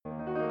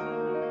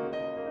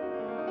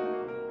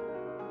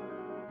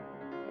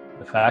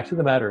The fact of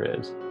the matter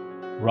is,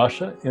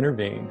 Russia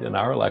intervened in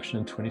our election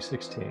in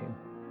 2016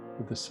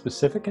 with the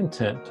specific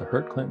intent to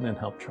hurt Clinton and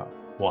help Trump.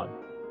 1.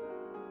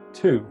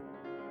 2,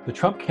 the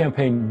Trump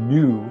campaign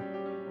knew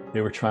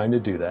they were trying to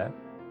do that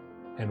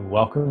and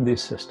welcomed the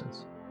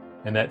assistance.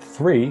 And that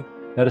 3,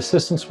 that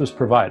assistance was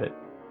provided,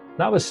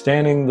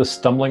 notwithstanding the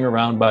stumbling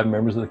around by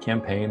members of the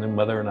campaign and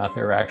whether or not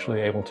they were actually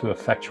able to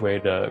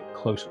effectuate a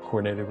close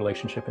coordinated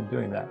relationship in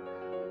doing that.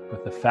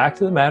 But the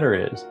fact of the matter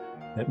is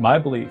that my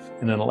belief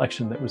in an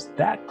election that was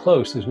that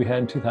close as we had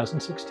in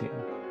 2016,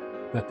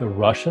 that the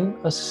Russian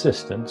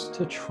assistance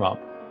to Trump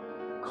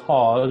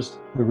caused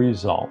the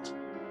result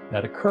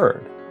that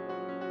occurred.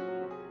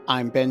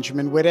 I'm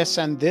Benjamin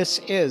Wittes, and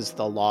this is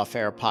the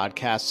Lawfare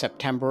Podcast,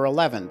 September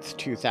 11th,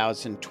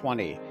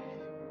 2020.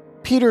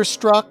 Peter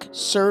Strzok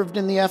served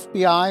in the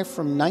FBI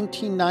from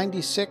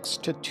 1996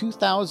 to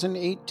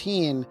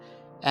 2018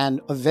 and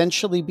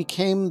eventually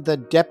became the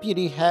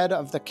deputy head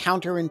of the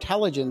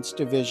Counterintelligence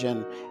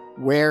Division,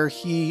 where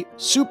he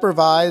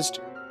supervised,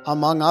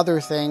 among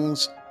other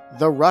things,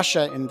 the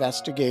Russia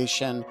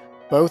investigation,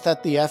 both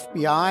at the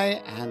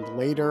FBI and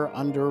later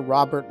under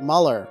Robert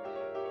Mueller.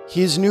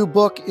 His new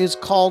book is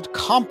called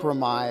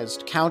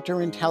Compromised: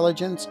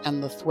 Counterintelligence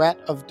and the Threat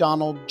of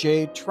Donald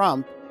J.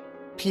 Trump.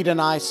 Pete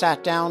and I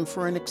sat down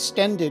for an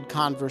extended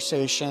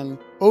conversation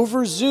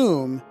over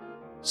Zoom,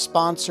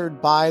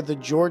 sponsored by the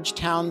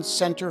Georgetown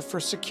Center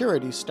for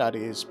Security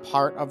Studies,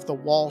 part of the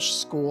Walsh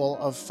School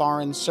of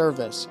Foreign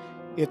Service.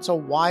 It's a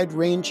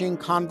wide-ranging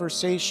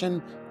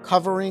conversation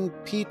covering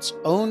Pete's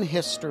own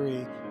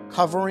history,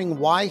 covering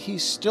why he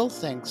still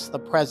thinks the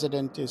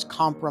president is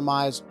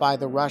compromised by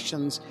the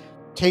Russians,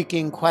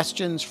 taking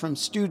questions from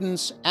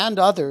students and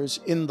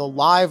others in the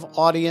live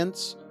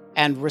audience,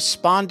 and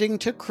responding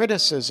to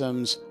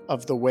criticisms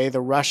of the way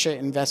the Russia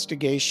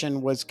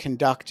investigation was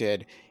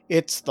conducted.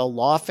 It's the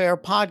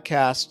Lawfare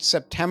Podcast,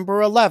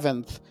 September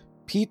 11th,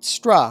 Pete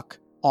Strzok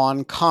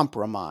on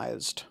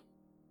Compromised.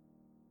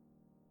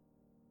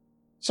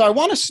 So I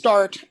want to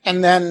start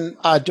and then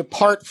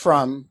depart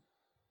from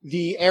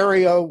the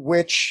area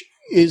which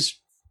is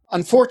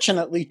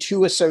unfortunately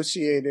too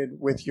associated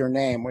with your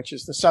name, which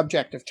is the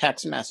subject of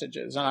text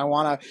messages. And I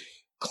want to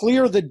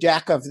clear the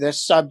deck of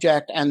this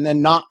subject and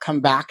then not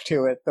come back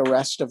to it the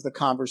rest of the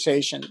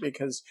conversation,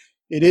 because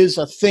it is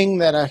a thing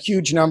that a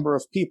huge number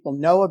of people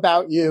know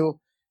about you,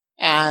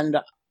 and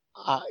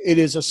it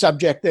is a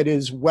subject that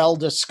is well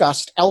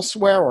discussed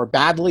elsewhere or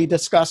badly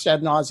discussed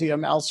ad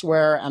nauseum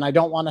elsewhere, and I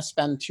don't want to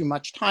spend too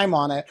much time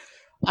on it.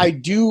 I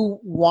do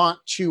want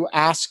to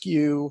ask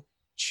you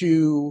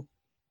to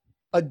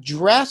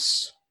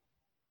address,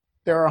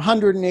 there are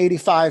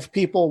 185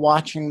 people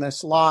watching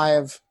this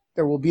live.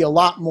 There will be a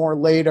lot more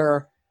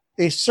later.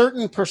 A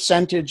certain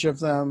percentage of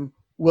them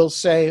will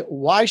say,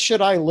 why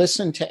should I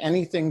listen to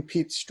anything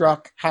Pete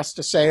Strzok has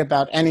to say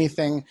about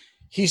anything?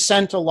 He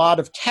sent a lot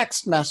of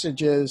text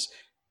messages,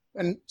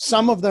 and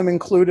some of them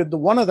included,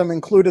 one of them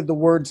included the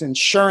words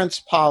insurance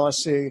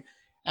policy,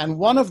 and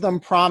one of them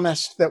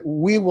promised that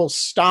we will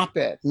stop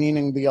it,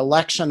 meaning the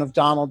election of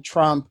Donald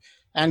Trump,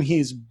 and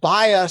he's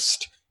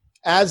biased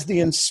as the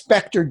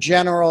inspector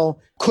general,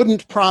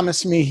 couldn't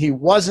promise me he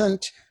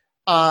wasn't.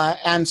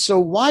 And so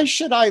why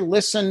should I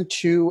listen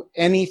to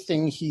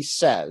anything he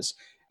says?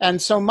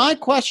 And so my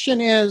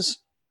question is,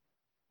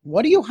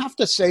 what do you have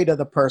to say to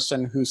the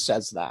person who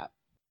says that?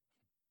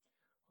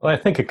 Well, I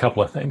think a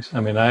couple of things. I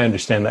mean, I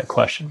understand that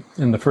question.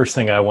 And the first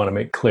thing I want to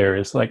make clear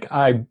is,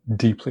 I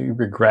deeply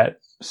regret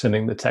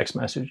sending the text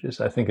messages.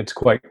 I think it's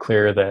quite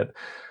clear that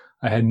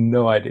I had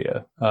no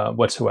idea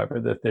whatsoever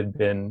that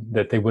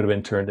they would have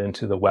been turned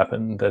into the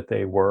weapon that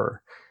they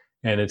were.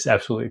 And it's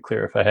absolutely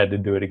clear if I had to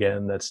do it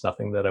again, that's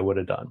nothing that I would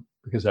have done,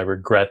 because I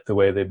regret the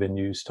way they've been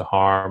used to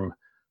harm,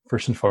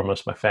 first and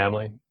foremost, my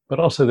family, but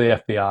also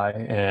the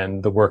FBI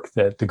and the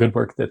good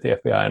work that the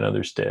FBI and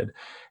others did.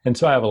 And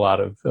so I have a lot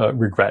of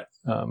regret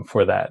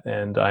for that.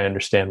 And I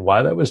understand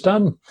why that was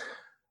done.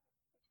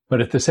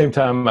 But at the same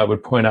time, I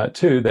would point out,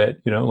 too, that,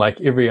 like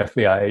every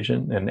FBI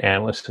agent and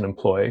analyst and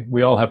employee,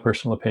 we all have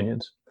personal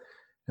opinions.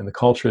 And the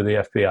culture of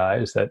the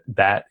FBI is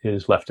that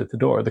is left at the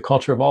door. The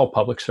culture of all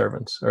public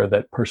servants are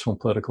that personal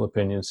political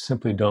opinions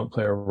simply don't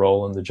play a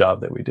role in the job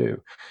that we do.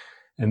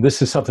 And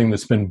this is something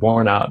that's been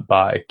borne out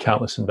by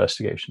countless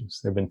investigations.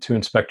 There have been 2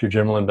 inspector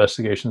general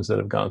investigations that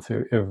have gone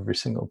through every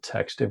single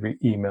text, every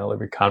email,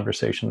 every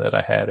conversation that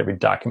I had, every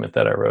document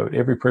that I wrote,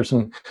 every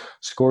person,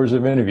 scores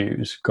of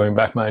interviews, going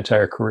back my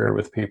entire career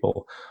with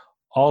people,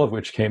 all of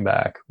which came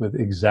back with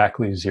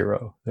exactly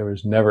 0. There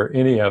was never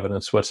any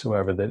evidence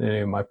whatsoever that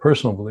any of my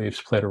personal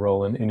beliefs played a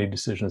role in any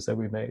decisions that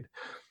we made.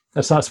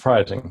 That's not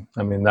surprising.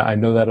 I mean, I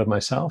know that of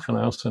myself, and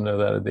I also know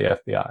that of the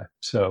FBI.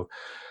 So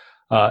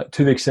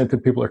to the extent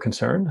that people are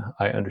concerned,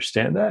 I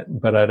understand that,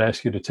 but I'd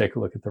ask you to take a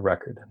look at the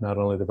record, not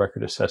only the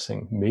record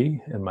assessing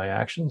me and my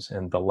actions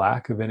and the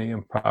lack of any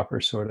improper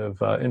sort of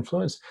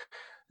influence,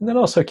 and then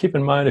also keep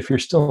in mind, if you're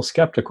still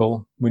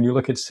skeptical, when you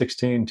look at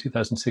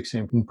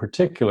 2016 in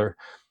particular,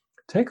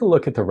 take a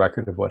look at the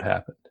record of what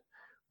happened.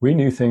 We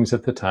knew things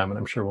at the time, and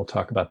I'm sure we'll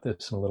talk about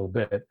this in a little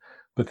bit,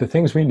 But the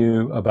things we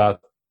knew about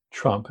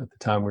Trump at the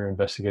time we were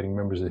investigating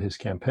members of his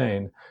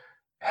campaign,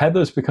 had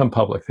those become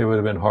public, they would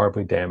have been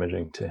horribly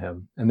damaging to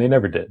him. And they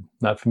never did.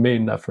 Not for me,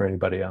 not for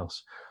anybody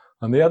else.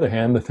 On the other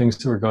hand, the things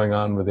that were going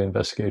on with the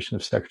investigation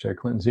of Secretary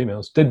Clinton's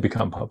emails did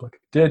become public,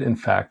 did in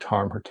fact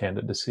harm her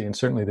candidacy. And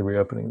certainly the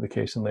reopening of the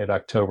case in late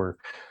October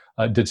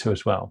did so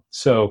as well.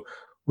 So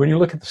when you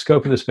look at the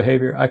scope of this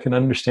behavior, I can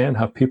understand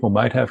how people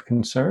might have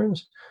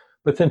concerns,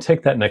 but then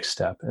take that next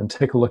step and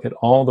take a look at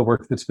all the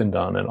work that's been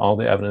done and all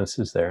the evidence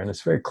is there. And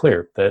it's very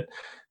clear that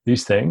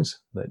these things,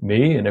 that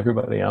me and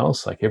everybody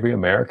else, like every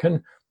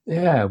American,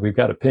 yeah, we've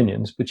got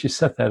opinions, but you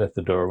set that at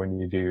the door when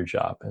you do your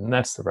job. And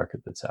that's the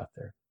record that's out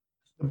there.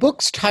 The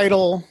book's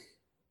title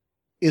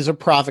is a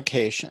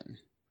provocation.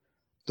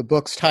 The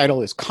book's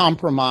title is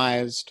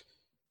Compromised.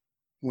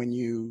 When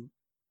you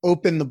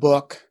open the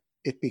book,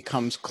 it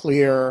becomes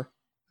clear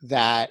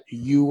that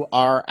you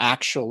are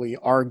actually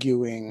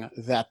arguing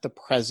that the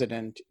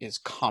president is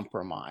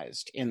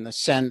compromised in the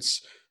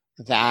sense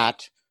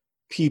that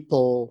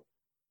people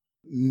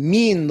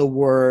mean the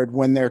word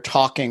when they're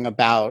talking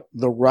about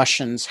the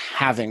Russians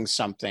having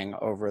something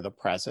over the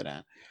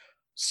president.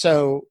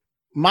 So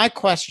my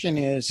question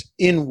is,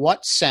 in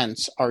what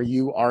sense are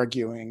you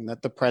arguing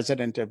that the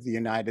president of the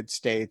United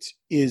States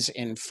is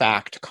in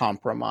fact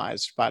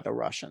compromised by the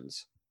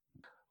Russians?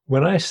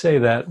 When I say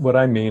that, what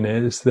I mean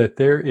is that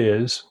there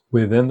is,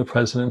 within the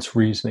president's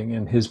reasoning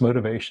and his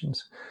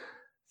motivations,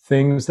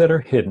 things that are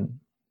hidden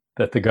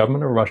that the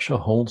government of Russia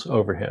holds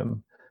over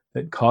him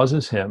that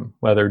causes him,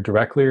 whether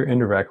directly or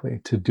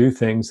indirectly, to do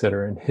things that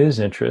are in his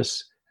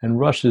interests and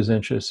Russia's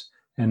interests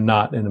and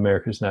not in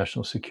America's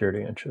national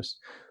security interests.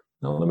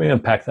 Now, let me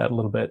unpack that a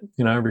little bit.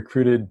 I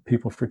recruited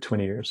people for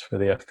 20 years for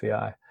the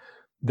FBI.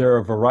 There are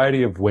a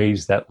variety of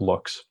ways that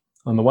looks.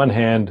 On the one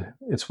hand,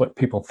 it's what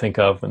people think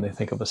of when they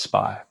think of a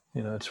spy.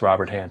 It's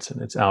Robert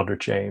Hansen, it's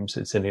Aldrich James,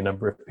 it's any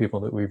number of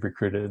people that we've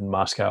recruited in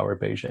Moscow or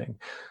Beijing.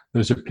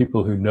 Those are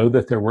people who know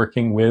that they're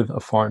working with a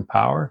foreign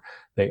power.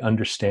 They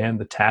understand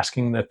the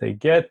tasking that they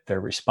get.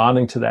 They're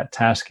responding to that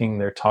tasking.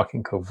 They're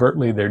talking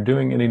covertly. They're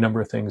doing any number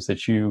of things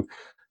that you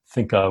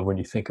think of when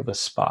you think of a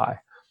spy.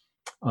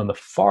 On the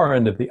far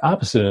end of the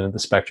opposite end of the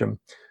spectrum,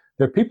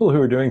 there are people who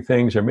are doing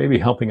things or maybe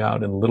helping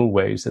out in little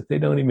ways that they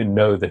don't even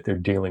know that they're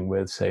dealing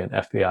with, say, an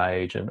FBI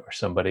agent or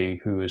somebody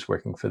who is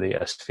working for the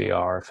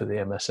SVR, for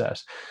the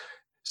MSS.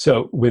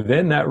 So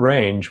within that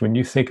range, when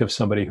you think of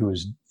somebody who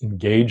is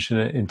engaged in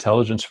an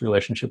intelligence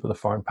relationship with a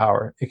foreign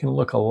power, it can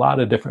look a lot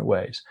of different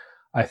ways.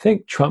 I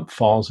think Trump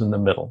falls in the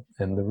middle.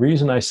 And the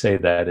reason I say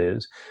that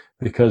is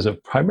because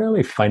of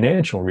primarily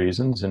financial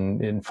reasons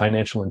and in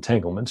financial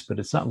entanglements, but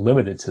it's not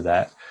limited to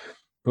that.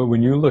 But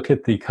when you look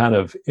at the kind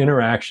of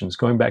interactions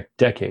going back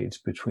decades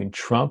between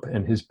Trump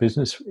and his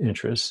business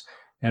interests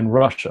and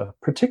Russia,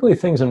 particularly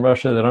things in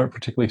Russia that aren't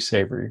particularly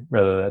savory,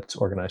 whether that's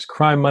organized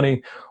crime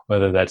money,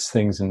 whether that's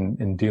things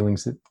in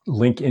dealings that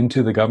link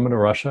into the government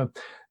of Russia,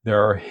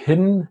 there are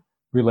hidden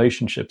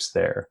relationships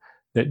there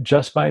that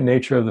just by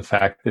nature of the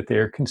fact that they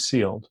are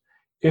concealed,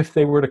 if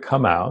they were to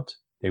come out,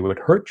 they would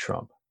hurt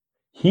Trump.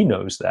 He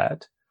knows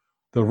that.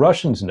 The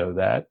Russians know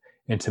that.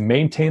 And to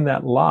maintain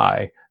that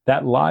lie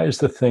is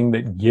the thing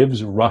that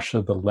gives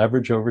Russia the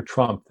leverage over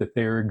Trump that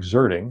they are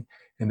exerting.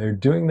 And they're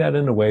doing that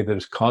in a way that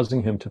is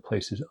causing him to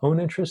place his own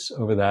interests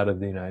over that of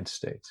the United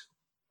States.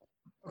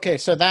 Okay,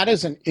 so that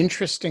is an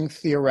interesting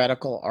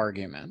theoretical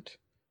argument.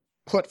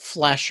 Put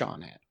flesh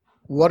on it.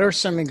 What are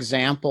some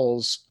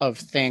examples of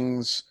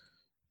things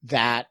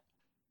that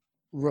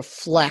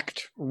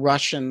reflect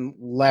Russian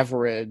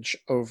leverage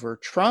over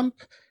Trump?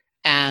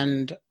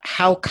 And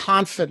how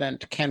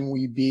confident can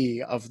we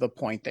be of the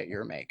point that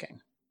you're making?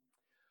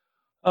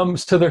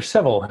 So there's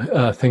several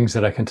things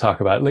that I can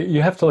talk about.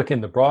 You have to look in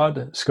the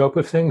broad scope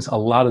of things. A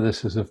lot of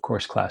this is, of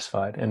course,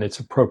 classified, and it's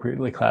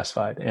appropriately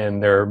classified.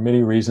 And there are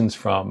many reasons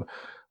from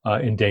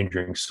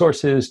endangering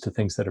sources to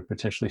things that are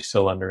potentially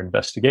still under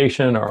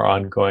investigation or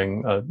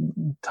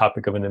ongoing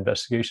topic of an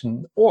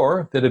investigation,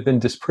 or that have been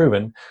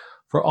disproven.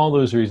 For all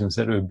those reasons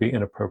that it would be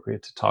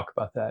inappropriate to talk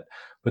about that.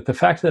 But the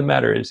fact of the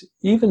matter is,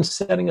 even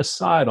setting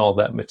aside all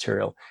that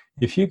material,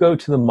 if you go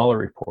to the Mueller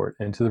report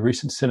and to the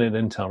recent Senate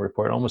Intel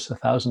report, almost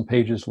 1,000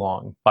 pages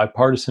long,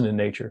 bipartisan in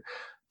nature,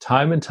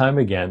 time and time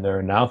again, there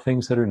are now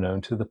things that are known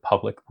to the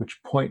public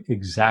which point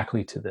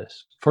exactly to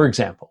this. For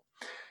example,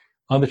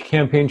 on the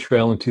campaign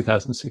trail in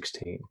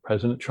 2016,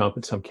 President Trump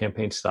at some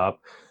campaign stop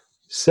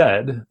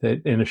said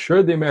that and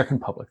assured the American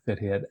public that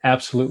he had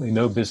absolutely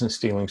no business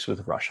dealings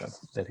with Russia,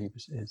 that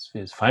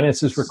his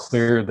finances were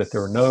clear, that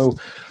there were no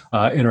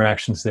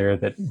interactions there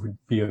that would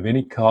be of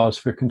any cause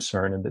for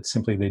concern, and that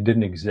simply they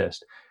didn't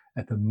exist.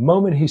 At the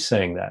moment he's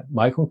saying that,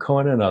 Michael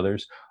Cohen and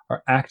others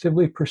are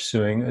actively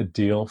pursuing a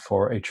deal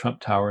for a Trump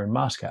Tower in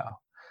Moscow.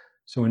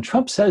 So when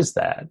Trump says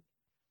that,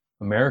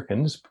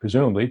 Americans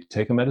presumably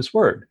take him at his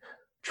word.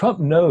 Trump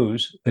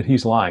knows that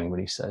he's lying when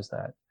he says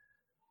that.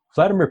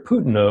 Vladimir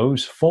Putin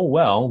knows full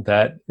well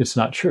that it's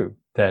not true,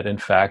 that in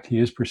fact he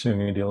is pursuing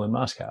a deal in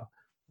Moscow.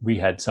 We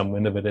had some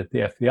wind of it at the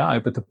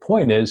FBI, but the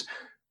point is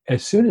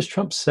As soon as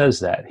Trump says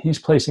that, he's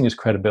placing his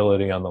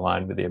credibility on the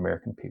line with the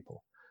American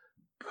people.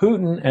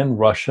 Putin and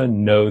Russia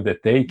know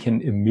that they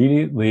can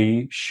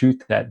immediately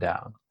shoot that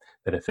down.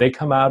 That if they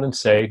come out and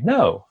say,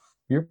 no,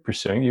 you're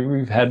pursuing,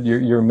 you've had,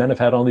 your men have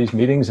had all these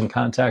meetings and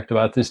contact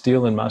about this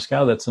deal in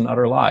Moscow, that's an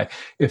utter lie.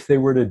 If they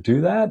were to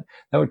do that,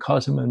 that would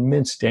cause them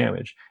immense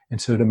damage. And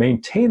so to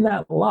maintain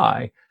that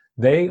lie,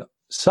 they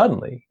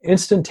suddenly,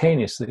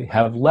 instantaneously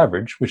have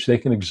leverage, which they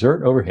can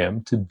exert over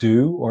him to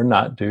do or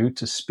not do,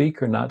 to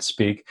speak or not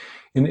speak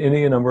in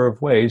any number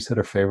of ways that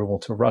are favorable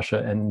to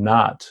Russia and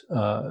not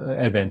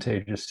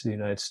advantageous to the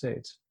United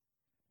States.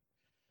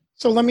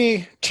 So let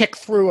me tick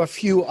through a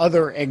few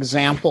other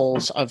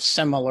examples of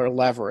similar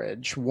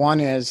leverage. One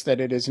is that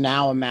it is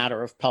now a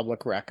matter of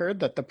public record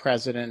that the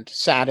president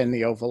sat in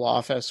the Oval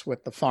Office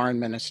with the foreign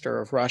minister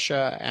of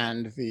Russia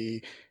and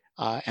the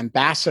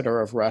ambassador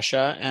of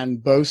Russia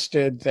and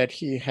boasted that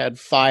he had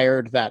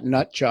fired that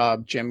nut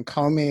job, Jim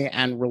Comey,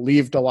 and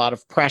relieved a lot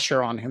of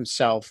pressure on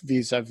himself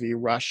vis-a-vis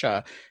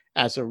Russia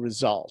as a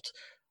result.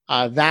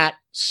 That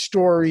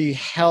story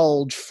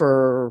held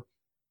for,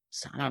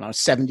 I don't know,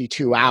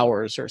 72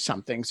 hours or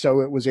something.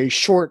 So it was a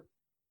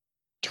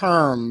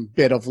short-term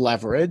bit of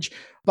leverage,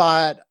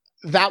 but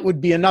that would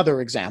be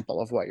another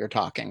example of what you're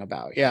talking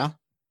about, yeah?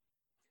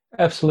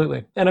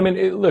 Absolutely. And I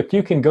mean, look,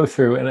 you can go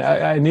through, and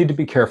I need to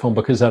be careful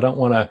because I don't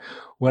want to,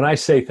 when I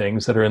say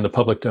things that are in the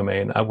public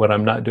domain, what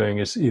I'm not doing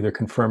is either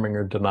confirming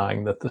or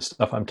denying that the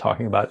stuff I'm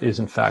talking about is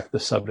in fact the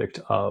subject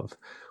of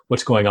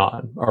what's going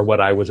on or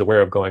what I was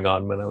aware of going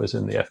on when I was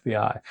in the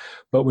FBI.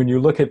 But when you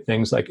look at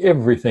things like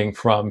everything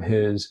from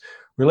his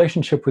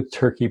relationship with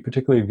Turkey,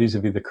 particularly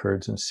vis-a-vis the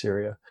Kurds in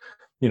Syria,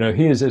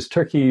 he is, as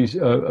Turkey,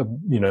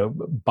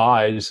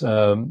 buys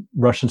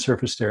Russian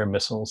surface-to-air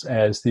missiles,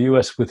 as the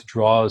U.S.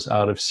 withdraws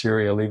out of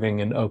Syria,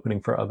 leaving an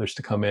opening for others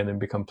to come in and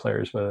become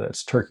players, whether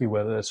that's Turkey,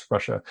 whether that's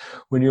Russia.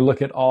 When you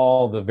look at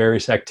all the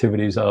various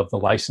activities of the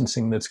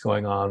licensing that's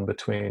going on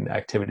between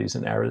activities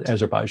in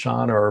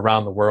Azerbaijan or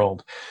around the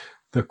world,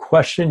 the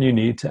question you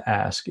need to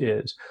ask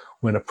is,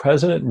 when a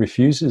president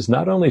refuses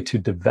not only to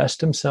divest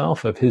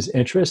himself of his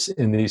interests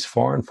in these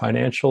foreign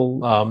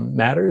financial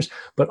matters,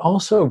 but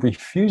also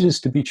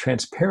refuses to be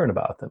transparent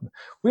about them.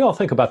 We all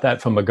think about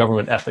that from a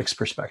government ethics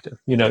perspective.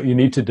 You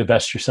need to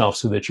divest yourself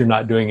so that you're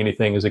not doing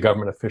anything as a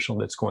government official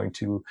that's going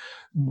to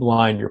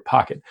line your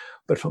pocket.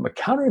 But from a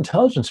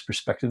counterintelligence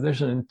perspective,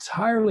 there's an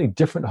entirely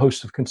different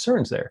host of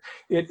concerns there.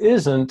 It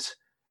isn't,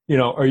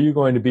 are you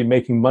going to be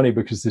making money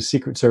because the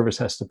Secret Service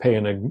has to pay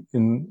an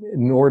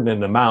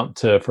inordinate amount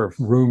for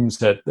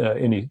rooms at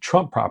any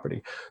Trump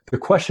property? The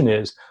question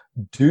is,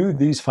 do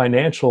these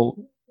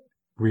financial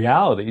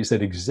realities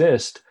that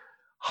exist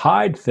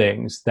hide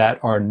things that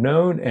are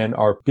known and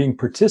are being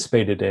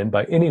participated in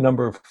by any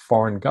number of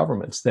foreign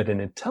governments that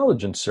an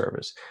intelligence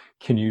service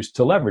can use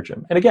to leverage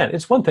them? And again,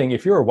 it's one thing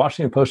if you're a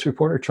Washington Post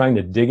reporter trying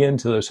to dig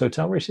into those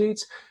hotel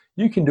receipts,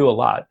 you can do a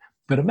lot.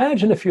 But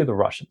imagine if you're the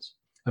Russians.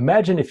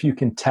 Imagine if you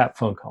can tap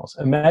phone calls.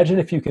 Imagine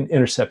if you can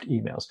intercept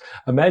emails.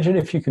 Imagine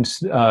if you can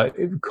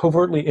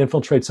covertly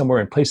infiltrate somewhere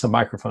and place a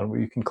microphone where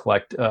you can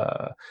collect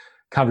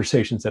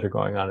conversations that are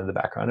going on in the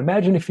background.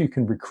 Imagine if you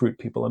can recruit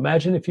people.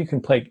 Imagine if you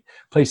can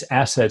place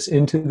assets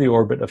into the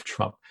orbit of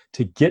Trump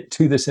to get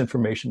to this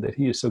information that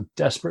he is so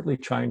desperately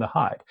trying to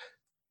hide.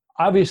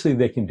 Obviously,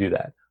 they can do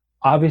that.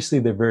 Obviously,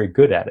 they're very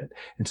good at it.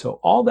 And so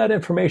all that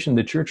information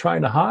that you're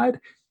trying to hide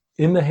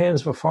in the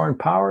hands of a foreign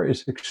power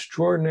is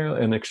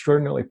an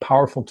extraordinarily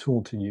powerful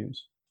tool to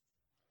use.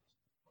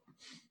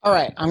 All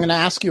right, I'm going to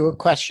ask you a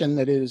question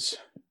that is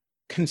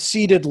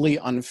conceitedly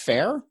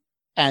unfair,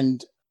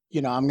 and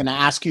I'm going to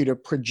ask you to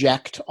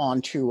project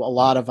onto a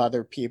lot of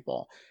other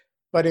people.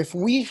 But if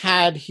we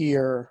had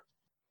here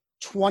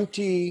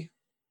 20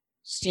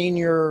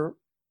 senior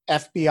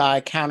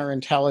FBI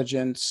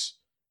counterintelligence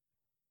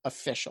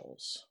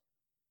officials,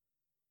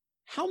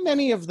 how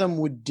many of them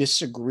would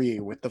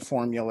disagree with the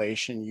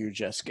formulation you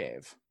just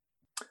gave?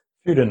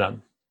 Few to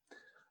none.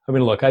 I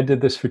mean, look, I did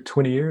this for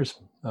 20 years,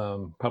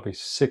 probably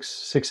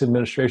six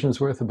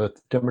administrations worth of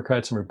both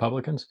Democrats and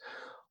Republicans.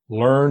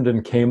 Learned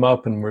and came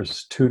up and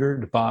was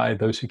tutored by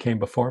those who came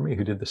before me,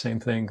 who did the same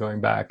thing going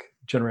back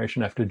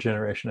generation after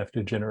generation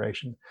after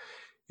generation.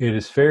 It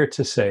is fair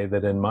to say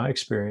that in my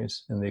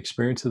experience and the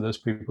experience of those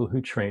people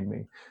who trained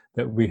me,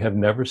 that we have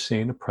never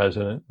seen a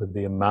president with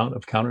the amount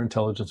of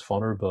counterintelligence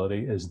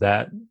vulnerability as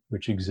that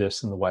which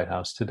exists in the White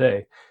House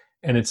today.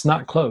 And it's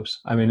not close.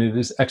 I mean, it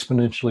is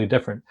exponentially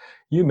different.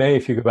 You may,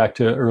 if you go back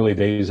to early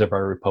days of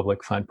our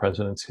republic, find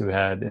presidents who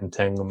had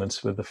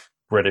entanglements with the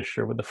British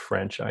or with the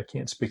French. I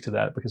can't speak to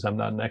that because I'm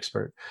not an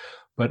expert.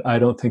 But I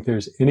don't think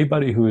there's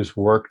anybody who has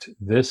worked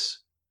this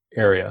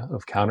area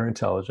of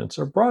counterintelligence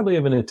or broadly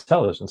of an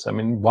intelligence. I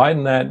mean,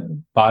 widen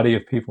that body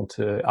of people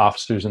to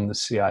officers in the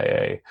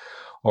CIA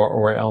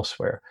or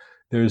elsewhere.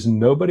 There's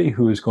nobody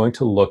who is going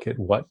to look at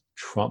what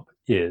Trump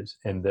is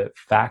and the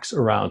facts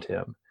around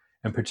him.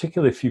 And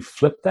particularly if you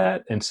flip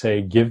that and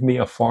say, give me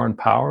a foreign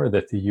power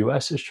that the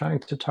US is trying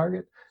to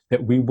target,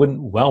 that we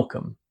wouldn't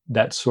welcome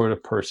that sort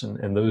of person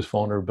and those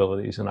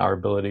vulnerabilities and our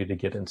ability to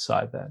get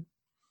inside that.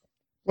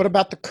 What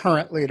about the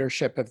current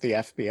leadership of the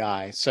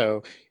FBI?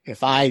 So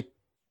if I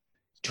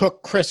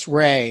took Chris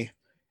Wray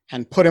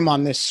and put him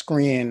on this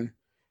screen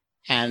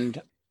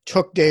and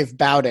took Dave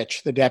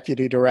Bowditch, the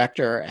deputy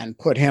director, and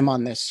put him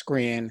on this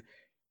screen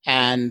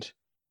and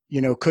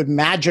could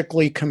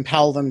magically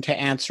compel them to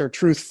answer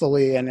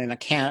truthfully and in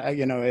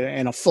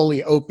a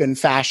fully open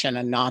fashion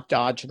and not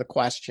dodge the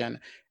question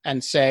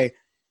and say,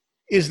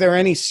 is there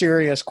any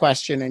serious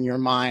question in your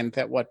mind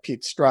that what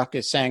Pete Strzok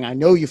is saying, I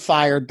know you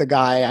fired the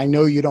guy, I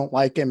know you don't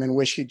like him and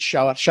wish he'd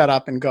shut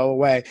up and go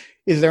away.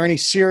 Is there any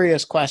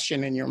serious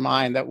question in your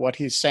mind that what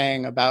he's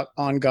saying about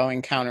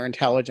ongoing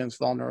counterintelligence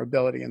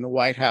vulnerability in the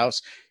White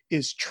House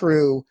is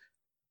true?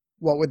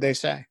 What would they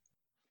say?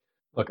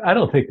 Look, I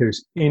don't think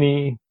there's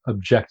any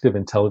objective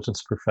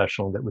intelligence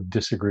professional that would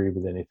disagree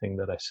with anything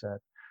that I said.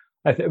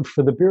 I think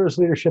for the Bureau's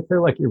leadership,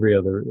 they're like every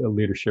other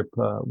leadership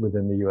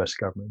within the U.S.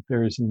 government.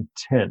 There is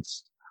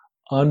intense,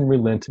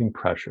 unrelenting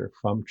pressure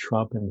from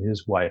Trump and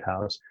his White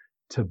House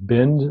to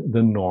bend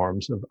the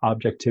norms of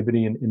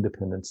objectivity and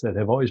independence that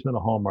have always been a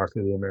hallmark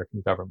of the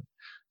American government.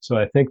 So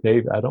I think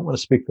I don't want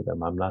to speak for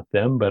them. I'm not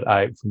them, but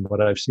from what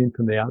I've seen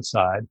from the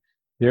outside,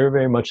 they're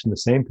very much in the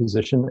same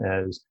position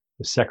as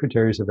the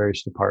secretaries of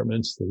various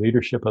departments, the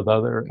leadership of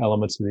other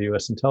elements of the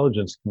U.S.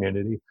 intelligence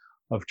community,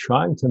 of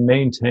trying to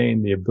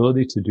maintain the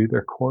ability to do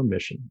their core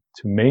mission,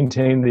 to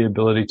maintain the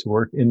ability to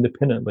work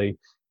independently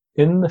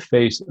in the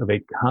face of a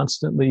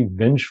constantly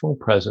vengeful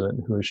president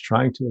who is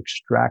trying to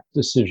extract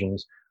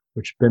decisions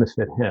which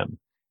benefit him.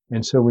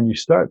 And so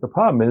the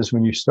problem is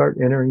when you start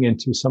entering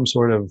into some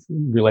sort of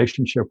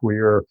relationship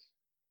where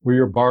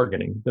you're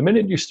bargaining. The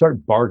minute you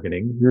start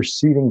bargaining, you're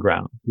ceding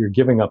ground. You're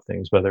giving up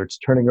things, whether it's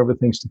turning over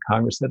things to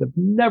Congress that have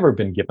never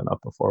been given up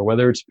before,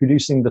 whether it's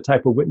producing the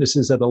type of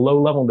witnesses at a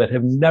low level that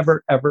have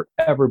never, ever,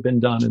 ever been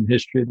done in the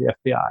history of the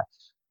FBI,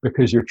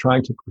 because you're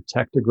trying to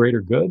protect a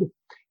greater good.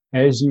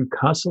 As you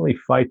constantly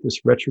fight this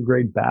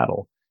retrograde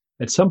battle,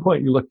 at some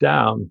point you look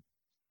down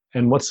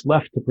and what's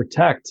left to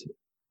protect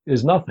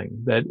is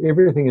nothing, that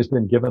everything has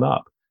been given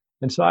up.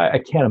 And so I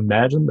can't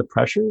imagine the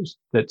pressures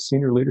that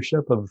senior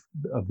leadership of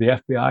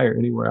the FBI or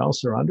anywhere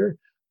else are under.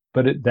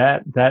 But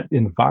that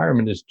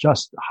environment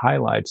just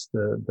highlights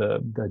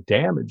the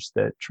damage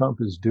that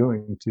Trump is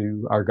doing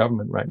to our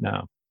government right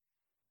now.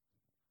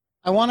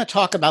 I want to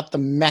talk about the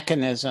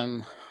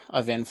mechanism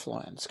of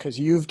influence, because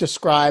you've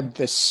described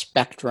this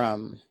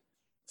spectrum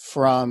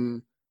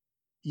from,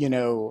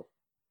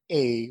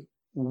 a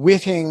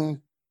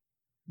witting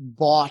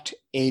bought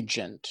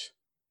agent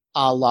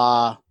a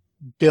la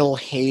Bill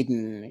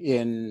Hayden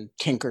in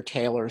Tinker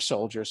Tailor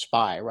Soldier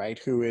Spy, right?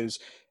 Who is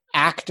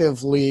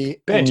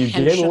actively Ben, you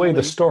gave away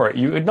the story.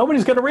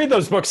 Nobody's going to read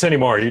those books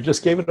anymore. You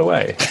just gave it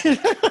away.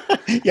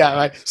 Yeah,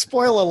 right.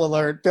 Spoiler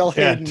alert. Bill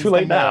Hayden. Yeah, too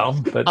late now.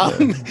 But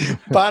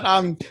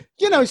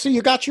so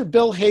you got your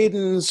Bill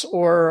Haydens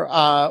or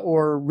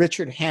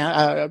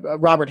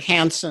Robert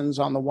Hansons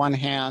on the one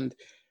hand.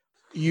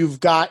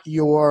 You've got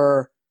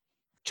your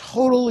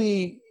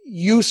totally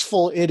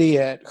useful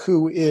idiot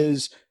who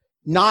is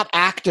not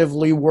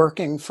actively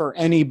working for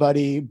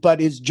anybody, but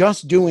is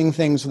just doing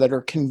things that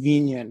are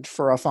convenient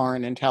for a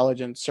foreign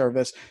intelligence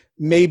service,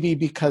 maybe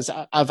because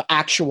of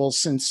actual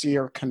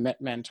sincere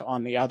commitment.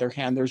 On the other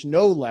hand, there's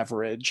no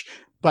leverage,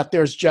 but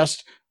there's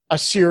just a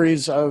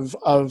series of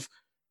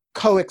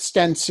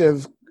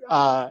coextensive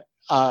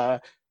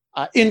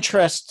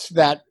interests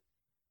that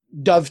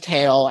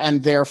dovetail,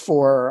 and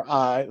therefore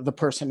the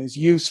person is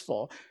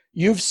useful.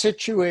 You've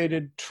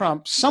situated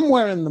Trump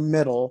somewhere in the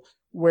middle,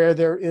 where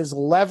there is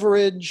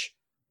leverage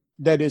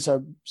that is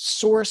a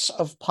source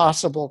of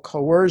possible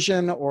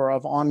coercion or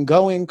of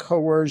ongoing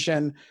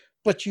coercion,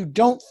 but you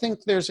don't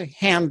think there's a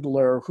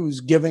handler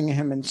who's giving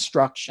him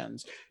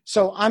instructions.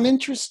 So I'm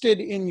interested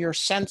in your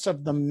sense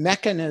of the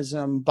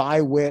mechanism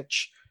by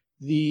which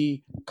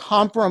the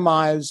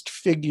compromised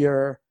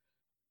figure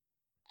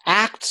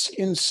acts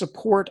in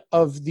support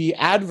of the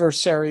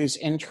adversary's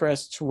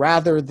interests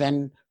rather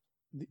than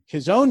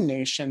his own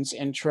nation's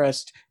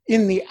interest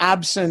in the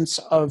absence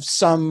of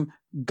some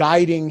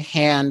guiding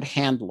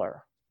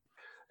handler.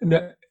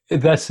 No,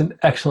 that's an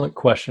excellent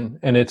question,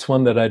 and it's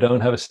one that I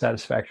don't have a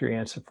satisfactory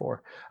answer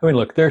for. I mean,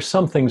 look, there are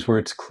some things where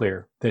it's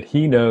clear that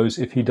he knows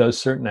if he does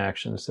certain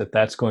actions that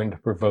that's going to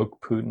provoke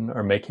Putin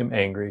or make him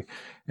angry,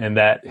 and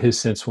that his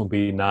sense will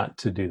be not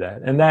to do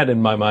that. And that,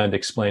 in my mind,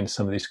 explains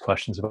some of these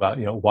questions about,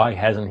 why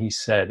hasn't he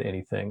said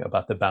anything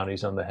about the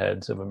bounties on the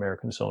heads of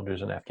American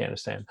soldiers in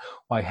Afghanistan?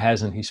 Why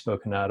hasn't he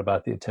spoken out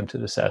about the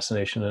attempted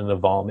assassination of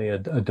Navalny,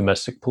 a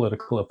domestic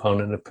political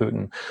opponent of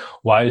Putin?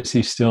 Why is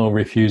he still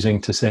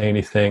refusing to say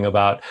anything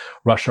about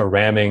Russia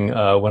ramming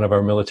one of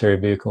our military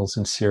vehicles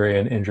in Syria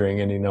and injuring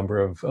any number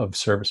of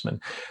servicemen?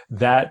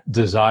 That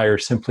desire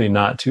simply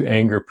not to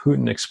anger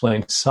Putin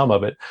explains some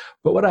of it.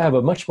 But what I have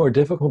a much more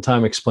difficult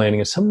time explaining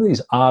is some of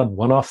these odd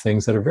one-off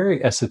things that are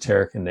very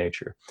esoteric in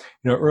nature.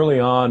 Early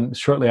on,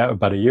 shortly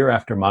about a year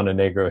after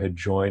Montenegro had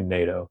joined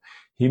NATO,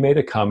 he made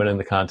a comment in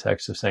the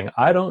context of saying,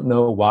 I don't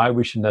know why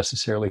we should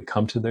necessarily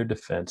come to their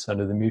defense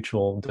under the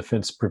mutual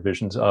defense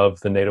provisions of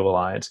the NATO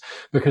alliance,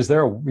 because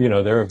they're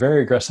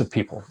very aggressive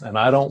people, and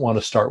I don't want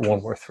to start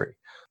World War III.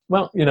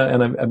 Well,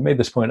 and I've made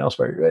this point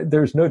elsewhere.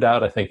 There's no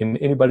doubt, I think, in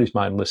anybody's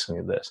mind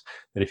listening to this,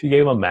 that if you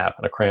gave him a map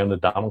and a crayon to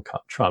Donald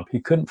Trump, he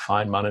couldn't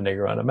find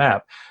Montenegro on a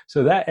map.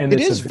 So that, and it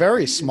is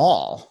very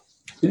small.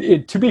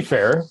 To be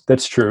fair,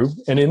 that's true,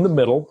 and in the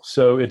middle,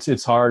 so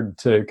it's hard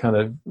to kind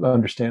of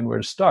understand where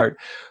to start.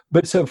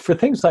 But so for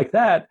things like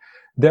that,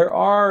 there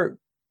are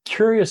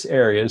curious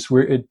areas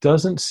where it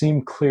doesn't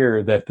seem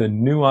clear that the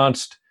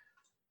nuanced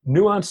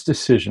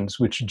decisions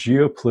which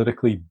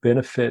geopolitically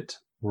benefit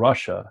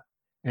Russia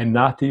and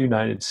not the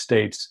United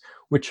States,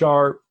 which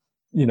are,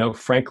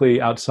 frankly,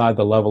 outside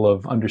the level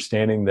of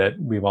understanding that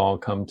we've all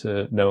come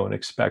to know and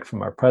expect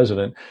from our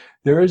president,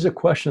 there is a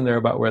question there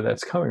about where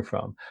that's coming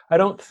from. I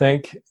don't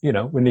think,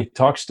 when he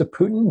talks to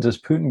Putin, does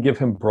Putin give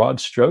him broad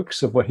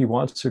strokes of what he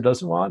wants or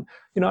doesn't want?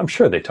 I'm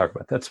sure they talk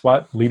about that's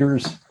what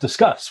leaders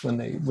discuss when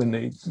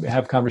they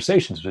have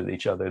conversations with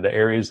each other, the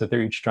areas that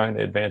they're each trying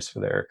to advance for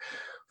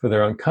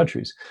their own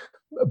countries.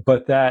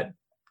 But that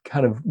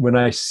kind of, when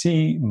I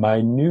see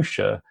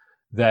minutia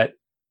that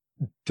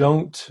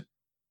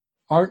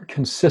aren't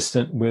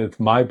consistent with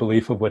my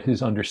belief of what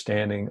his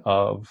understanding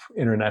of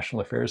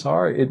international affairs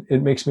are,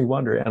 it makes me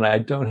wonder, and I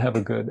don't have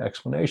a good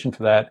explanation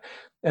for that.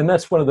 And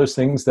that's one of those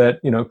things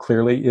that,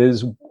 clearly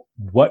is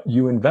what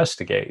you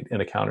investigate in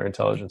a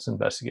counterintelligence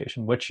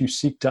investigation, what you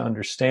seek to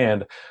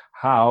understand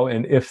how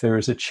and if there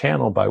is a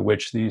channel by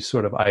which these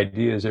sort of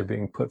ideas are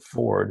being put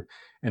forward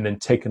and then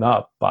taken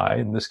up by,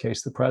 in this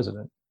case, the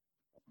president.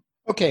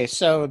 Okay,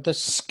 so the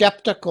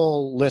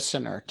skeptical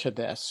listener to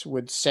this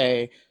would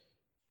say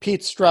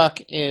Pete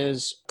Strzok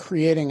is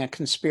creating a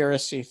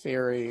conspiracy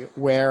theory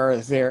where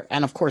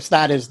and of course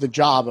that is the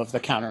job of the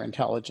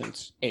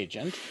counterintelligence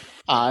agent,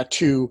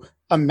 to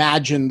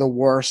imagine the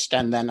worst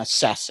and then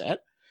assess it.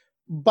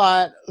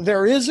 But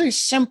there is a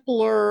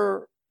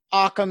simpler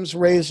Occam's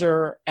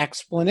razor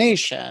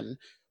explanation,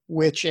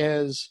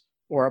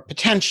 or a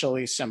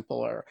potentially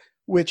simpler,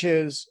 which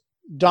is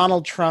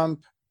Donald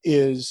Trump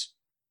is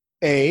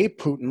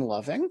Putin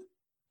loving.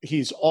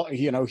 He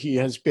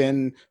has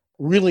been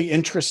really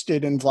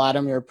interested in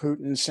Vladimir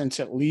Putin since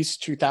at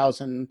least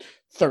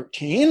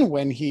 2013,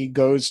 when he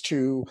goes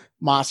to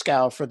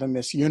Moscow for the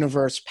Miss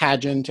Universe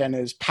pageant and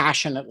is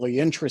passionately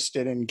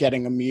interested in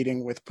getting a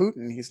meeting with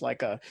Putin. He's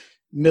like a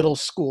middle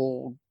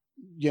schooler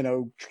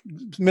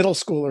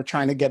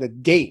trying to get a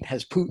date.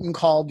 Has Putin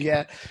called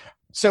yet?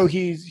 So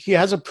he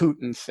has a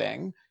Putin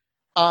thing.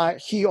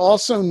 He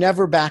also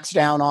never backs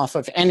down off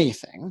of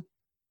anything.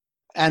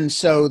 And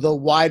so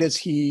why does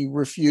he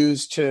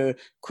refuse to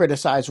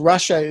criticize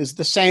Russia is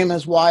the same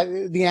as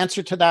the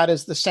answer to that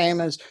is the same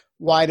as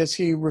why does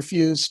he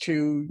refuse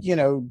to,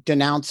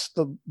 denounce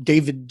the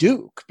David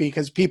Duke?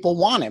 Because people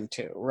want him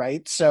to,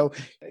 right? So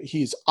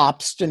he's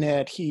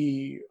obstinate,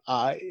 he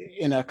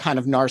in a kind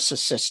of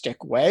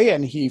narcissistic way,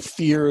 and he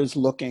fears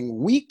looking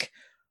weak,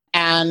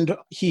 and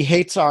he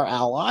hates our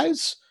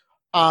allies.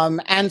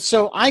 And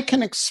so I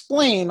can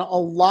explain a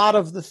lot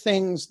of the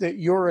things that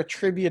you're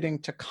attributing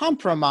to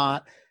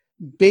Compromat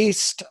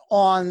based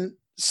on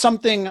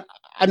something,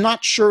 I'm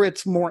not sure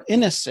it's more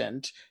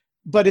innocent,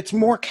 but it's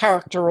more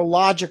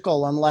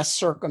characterological and less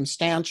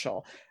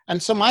circumstantial. And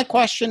so my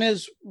question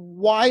is,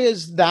 why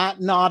is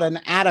that not an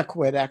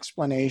adequate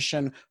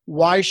explanation?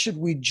 Why should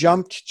we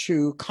jump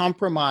to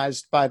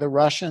compromised by the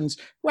Russians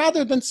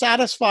rather than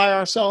satisfy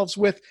ourselves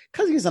with,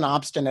 because he's an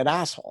obstinate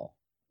asshole?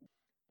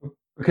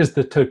 Because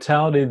the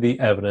totality of the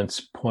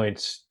evidence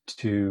points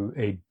to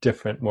a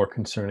different, more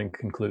concerning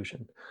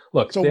conclusion.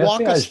 Look, so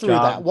walk us through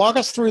that. Walk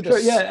us through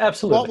this. Sure, yeah,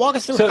 absolutely. Walk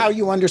us through how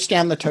you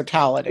understand the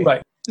totality.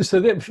 Right. So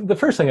the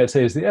first thing I'd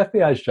say is the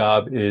FBI's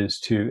job is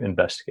to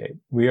investigate.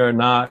 We are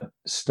not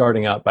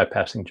starting out by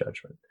passing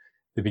judgment.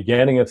 The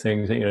beginning of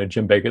things,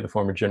 Jim Baker, the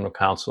former general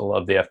counsel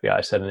of the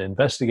FBI, said an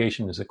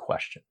investigation is a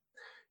question.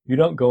 You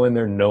don't go in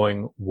there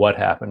knowing what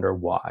happened or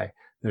why.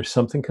 There's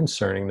something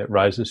concerning that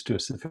rises to a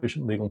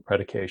sufficient legal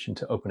predication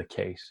to open a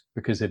case,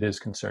 because it is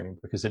concerning,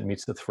 because it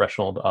meets the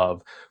threshold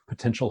of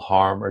potential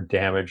harm or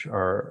damage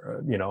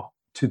or,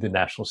 to the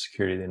national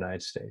security of the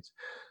United States.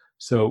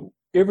 So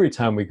every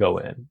time we go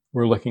in,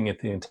 we're looking at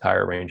the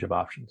entire range of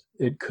options.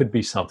 It could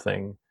be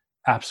something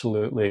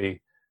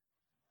absolutely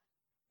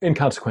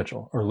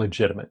inconsequential or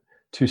legitimate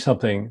to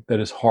something that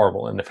is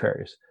horrible and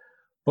nefarious.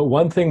 But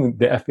one thing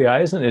the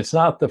FBI isn't, it's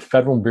not the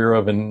Federal Bureau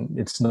of,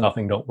 it's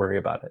nothing, don't worry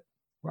about it.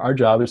 Our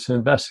job is to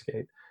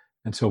investigate.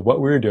 And so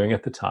what we were doing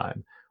at the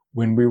time,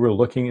 when we were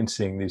looking and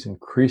seeing these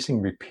increasing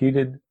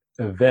repeated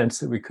events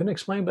that we couldn't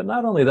explain, but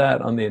not only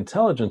that, on the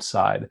intelligence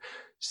side,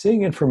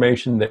 seeing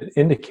information that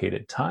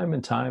indicated time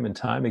and time and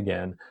time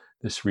again,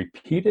 this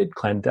repeated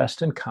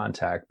clandestine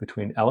contact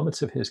between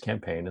elements of his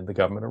campaign and the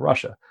government of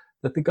Russia,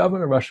 that the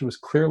government of Russia was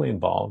clearly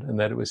involved and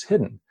that it was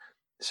hidden.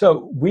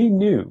 So we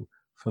knew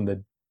from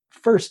the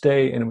first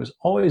day, and it was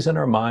always in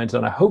our minds,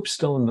 and I hope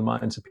still in the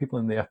minds of people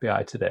in the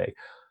FBI today,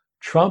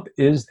 Trump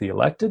is the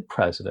elected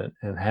president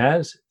and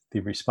has the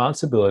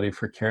responsibility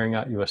for carrying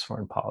out U.S.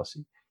 foreign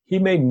policy. He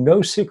made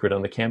no secret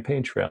on the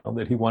campaign trail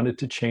that he wanted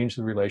to change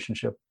the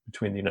relationship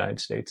between the United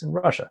States and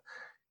Russia.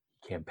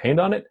 He campaigned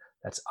on it.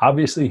 That's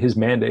obviously his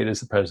mandate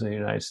as the president of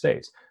the United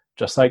States.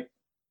 Just like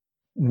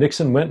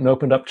Nixon went and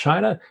opened up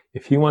China,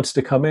 if he wants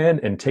to come in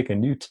and take a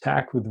new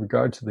tack with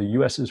regard to the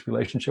U.S.'s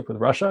relationship with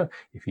Russia,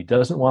 if he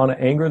doesn't want to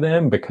anger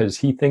them because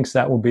he thinks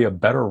that will be a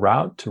better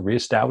route to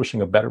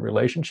reestablishing a better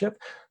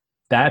relationship,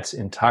 that's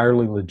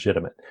entirely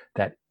legitimate.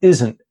 That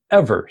isn't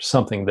ever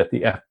something that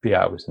the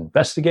FBI was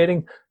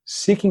investigating,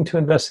 seeking to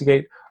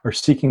investigate, or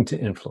seeking to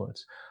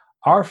influence.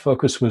 Our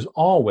focus was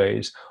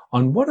always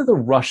on what are the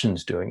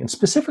Russians doing, and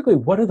specifically,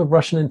 what are the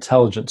Russian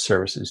intelligence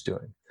services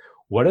doing?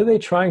 What are they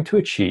trying to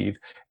achieve?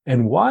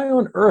 And why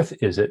on earth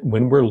is it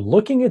when we're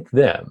looking at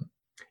them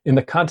in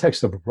the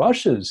context of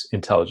Russia's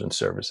intelligence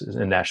services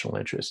and national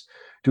interests,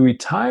 do we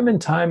time and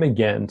time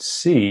again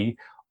see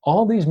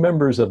all these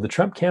members of the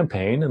Trump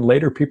campaign and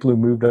later people who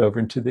moved over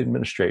into the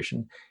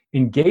administration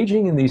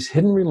engaging in these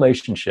hidden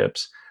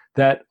relationships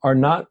that are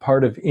not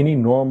part of any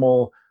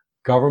normal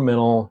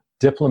governmental,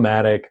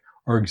 diplomatic,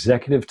 or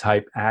executive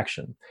type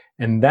action?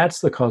 And that's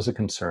the cause of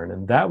concern.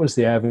 And that was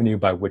the avenue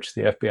by which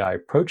the FBI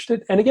approached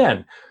it. And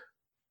again,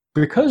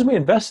 because we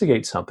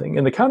investigate something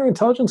in the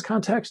counterintelligence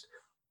context,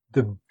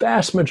 the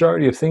vast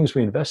majority of things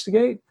we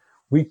investigate,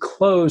 we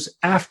close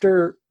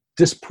after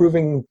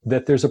disproving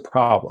that there's a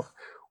problem.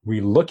 We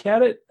look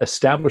at it,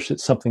 establish that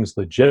something's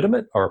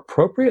legitimate or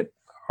appropriate,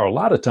 or a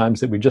lot of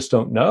times that we just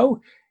don't know,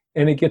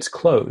 and it gets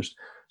closed.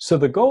 So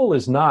the goal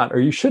is not,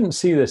 or you shouldn't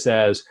see this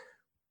as,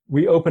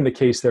 we opened a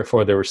case,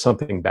 therefore there was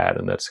something bad,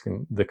 and that's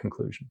the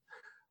conclusion.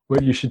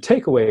 What you should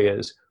take away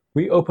is,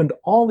 we opened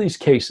all these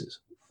cases,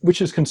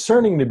 which is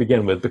concerning to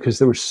begin with because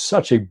there was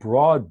such a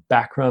broad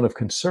background of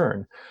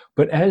concern.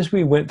 But as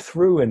we went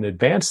through and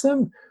advanced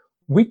them,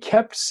 we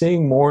kept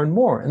seeing more and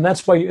more. And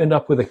that's why you end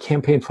up with a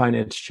campaign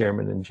finance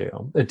chairman in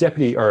jail, a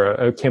deputy or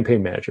a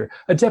campaign manager,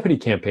 a deputy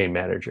campaign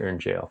manager in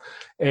jail,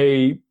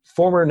 a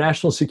former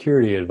national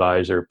security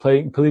advisor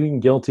pleading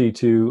guilty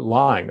to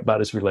lying about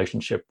his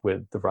relationship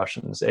with the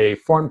Russians, a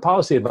foreign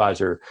policy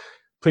advisor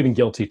pleading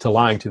guilty to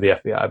lying to the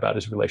FBI about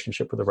his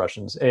relationship with the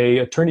Russians, a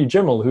attorney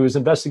general who is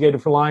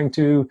investigated for lying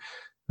to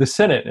the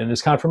Senate in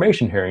his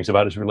confirmation hearings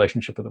about his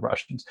relationship with the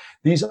Russians.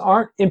 These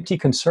aren't empty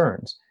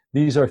concerns.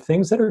 These are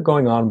things that are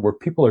going on where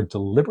people are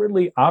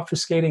deliberately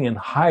obfuscating and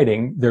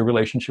hiding their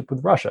relationship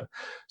with Russia.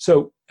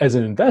 So as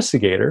an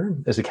investigator,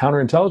 as a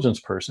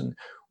counterintelligence person,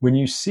 when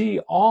you see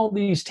all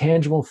these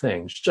tangible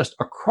things just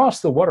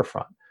across the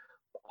waterfront,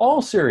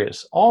 all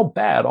serious, all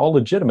bad, all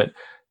legitimate,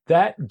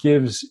 that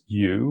gives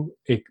you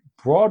a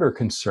broader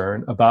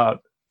concern about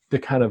the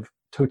kind of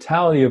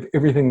totality of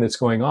everything that's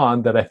going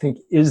on that I think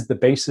is the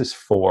basis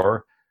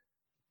for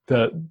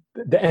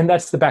and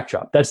that's the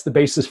backdrop. That's the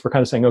basis for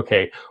kind of saying,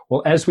 okay,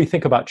 well, as we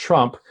think about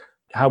Trump,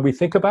 how we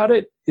think about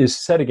it is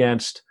set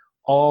against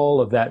all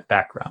of that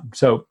background.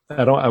 So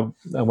I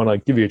want to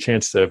give you a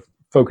chance to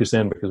focus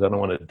in because I don't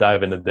want to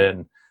dive into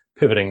then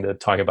pivoting to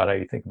talk about how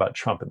you think about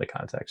Trump in the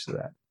context of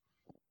that.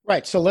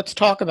 Right. So let's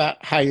talk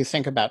about how you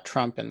think about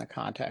Trump in the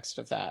context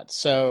of that.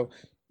 So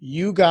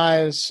you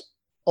guys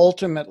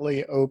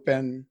ultimately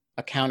open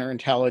a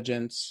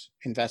counterintelligence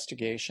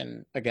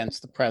investigation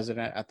against the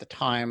president at the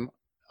time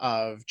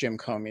of Jim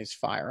Comey's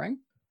firing.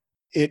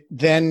 It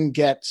then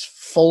gets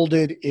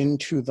folded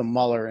into the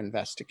Mueller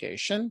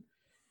investigation,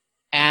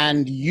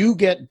 and you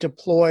get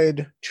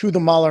deployed to the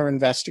Mueller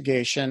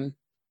investigation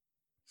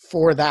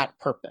for that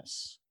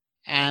purpose.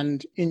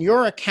 And in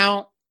your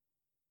account,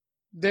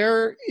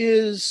 there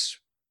is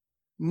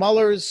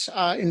Mueller's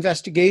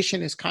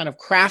investigation is kind of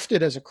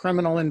crafted as a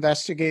criminal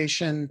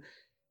investigation.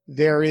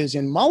 There is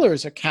in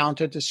Mueller's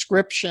account a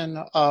description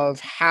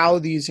of how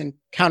these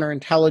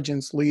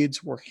counterintelligence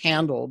leads were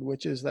handled,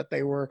 which is that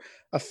they were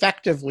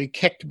effectively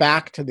kicked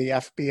back to the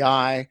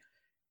FBI.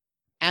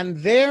 And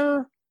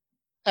there,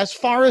 as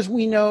far as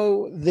we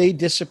know, they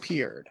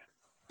disappeared.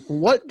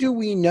 What do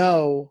we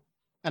know?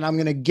 And I'm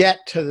going to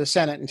get to the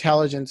Senate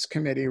Intelligence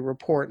Committee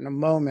report in a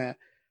moment.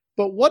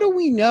 But what do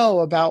we know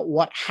about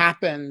what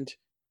happened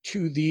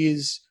to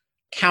these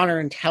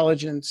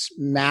counterintelligence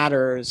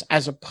matters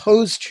as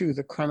opposed to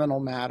the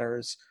criminal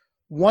matters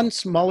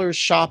once Mueller's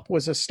shop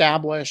was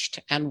established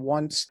and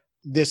once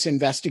this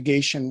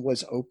investigation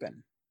was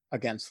open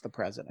against the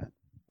president?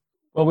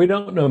 Well, we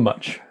don't know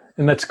much,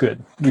 and that's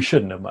good. We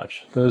shouldn't know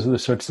much. Those are the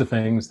sorts of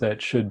things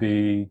that should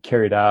be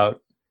carried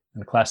out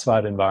in a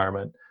classified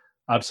environment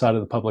outside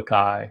of the public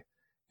eye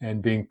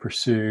and being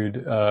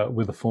pursued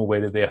with the full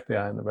weight of the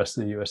FBI and the rest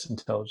of the U.S.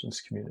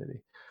 intelligence community.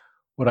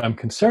 What I'm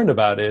concerned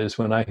about is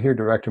when I hear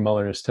Director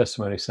Mueller in his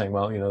testimony saying,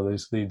 well,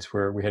 those leads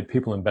we had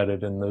people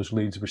embedded and those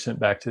leads were sent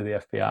back to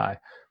the FBI.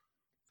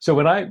 So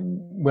when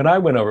I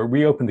went over,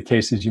 we opened the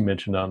case, as you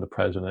mentioned, on the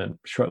president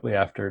shortly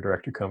after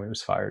Director Comey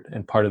was fired.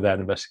 And part of that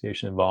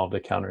investigation involved a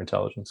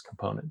counterintelligence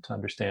component to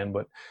understand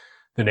what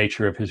the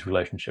nature of his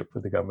relationship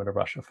with the government of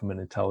Russia from an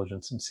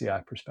intelligence and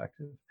CI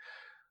perspective.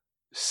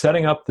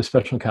 Setting up the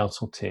special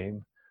counsel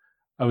team,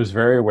 I was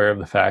very aware of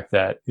the fact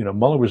that,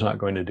 Mueller was not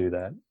going to do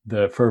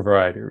that for a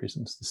variety of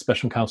reasons. The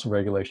special counsel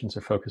regulations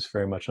are focused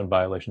very much on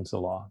violations of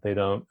the law. They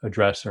don't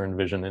address or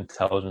envision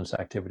intelligence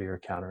activity or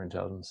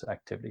counterintelligence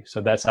activity.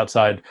 So that's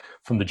outside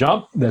from the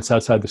jump. That's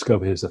outside the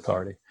scope of his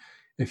authority.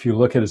 If you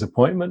look at his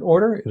appointment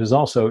order,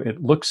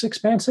 it looks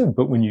expansive,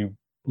 but when you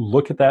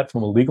look at that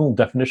from a legal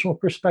definitional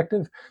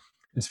perspective,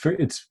 it's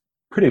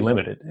pretty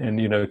limited. And,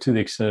 to the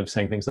extent of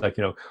saying things like,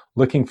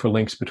 looking for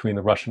links between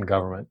the Russian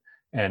government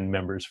and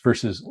members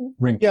versus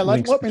links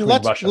between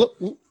Russia.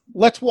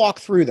 Let's walk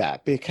through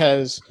that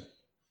because,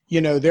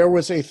 there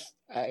was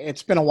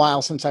it's been a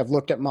while since I've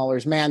looked at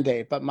Mueller's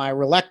mandate, but my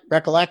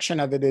recollection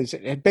of it is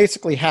it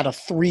basically had a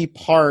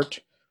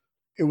three-part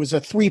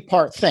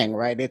thing,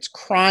 right? It's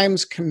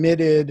crimes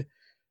committed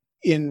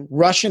in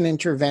Russian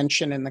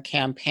intervention in the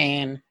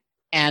campaign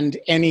and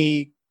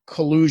any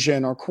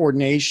collusion or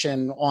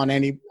coordination on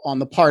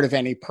the part of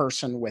any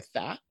person with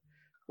that.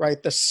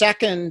 Right. The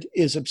second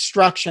is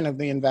obstruction of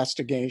the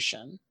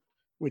investigation,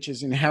 which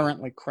is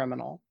inherently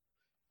criminal.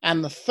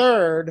 And the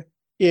third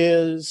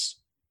is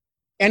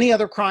any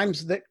other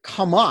crimes that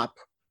come up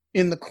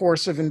in the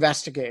course of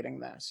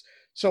investigating this.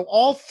 So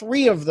all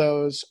three of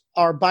those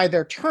are by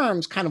their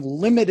terms kind of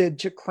limited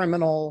to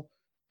criminal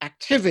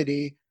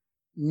activity,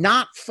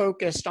 not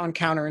focused on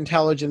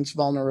counterintelligence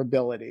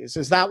vulnerabilities.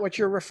 Is that what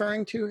you're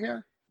referring to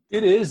here?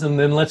 It is, and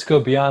then let's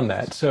go beyond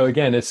that. So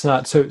again, it's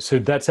not so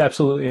that's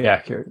absolutely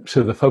accurate.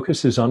 So the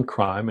focus is on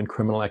crime and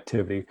criminal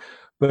activity,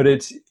 but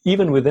it's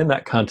even within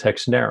that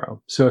context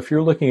narrow. So if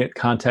you're looking at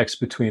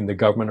context between the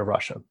government of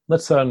Russia,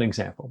 let's set an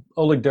example.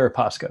 Oleg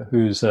Deripaska,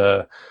 who's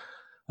an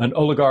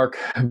oligarch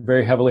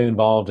very heavily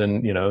involved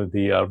in,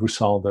 the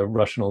Rusal, the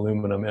Russian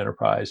aluminum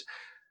enterprise.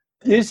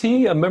 Is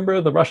he a member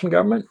of the Russian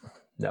government?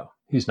 No,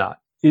 he's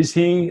not. Is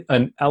he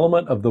an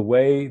element of the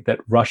way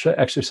that Russia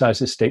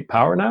exercises state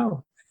power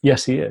now?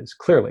 Yes, he is,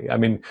 clearly. I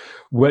mean,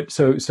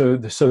 so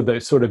the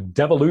sort of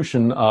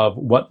devolution of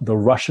what the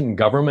Russian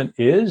government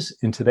is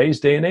in today's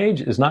day and age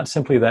is not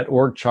simply that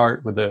org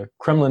chart where the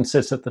Kremlin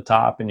sits at the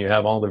top and you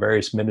have all the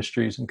various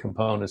ministries and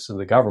components of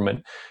the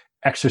government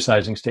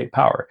exercising state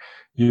power.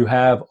 You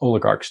have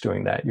oligarchs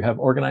doing that. You have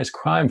organized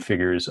crime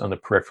figures on the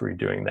periphery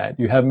doing that.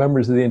 You have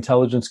members of the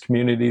intelligence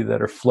community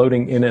that are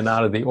floating in and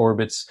out of the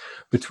orbits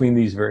between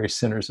these various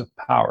centers of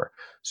power.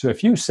 So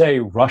if you say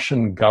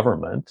Russian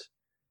government,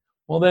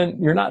 well,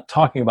 then you're not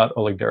talking about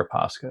Oleg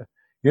Deripaska.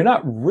 You're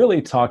not really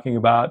talking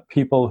about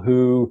people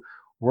who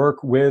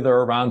work with or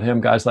around him,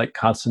 guys like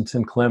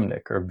Konstantin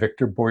Klemnik or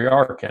Viktor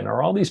Boryarkin,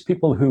 or all these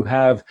people who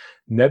have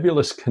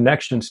nebulous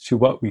connections to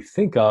what we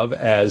think of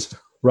as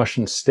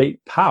Russian state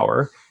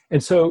power.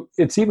 And so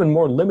it's even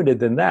more limited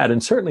than that.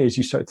 And certainly as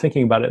you start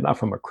thinking about it, not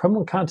from a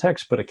criminal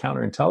context, but a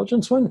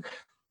counterintelligence one,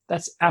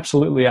 that's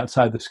absolutely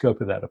outside the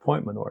scope of that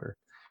appointment order.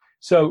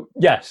 So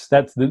yes,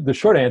 that's the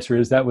short answer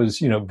is that was,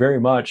 very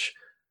much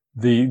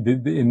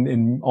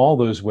in all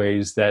those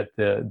ways that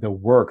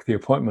the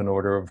appointment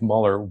order of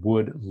Mueller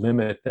would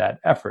limit that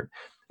effort.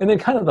 And then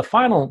kind of the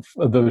final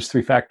of those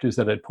three factors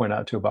that I'd point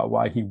out to about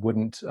why he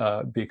wouldn't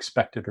be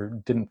expected or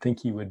didn't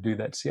think he would do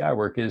that CI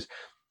work is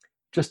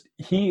just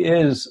he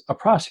is a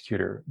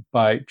prosecutor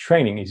by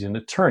training. He's an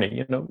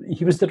attorney.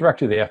 He was the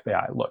director of the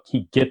FBI. Look,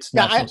 he gets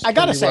national security. I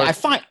got to say, I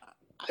find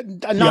he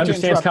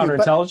understands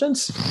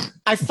counterintelligence.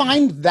 I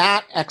find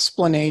that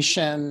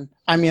explanation.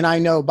 I mean, I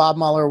know Bob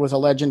Mueller was a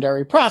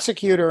legendary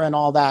prosecutor and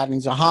all that, and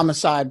he's a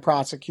homicide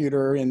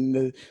prosecutor in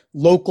the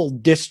local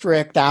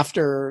district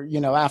after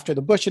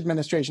the Bush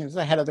administration. He's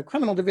the head of the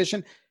criminal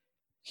division.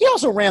 He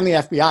also ran the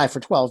FBI for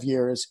 12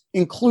 years,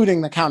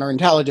 including the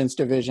counterintelligence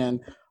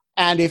division.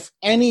 And if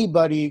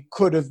anybody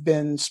could have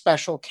been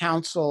special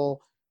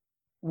counsel,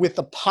 with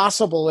the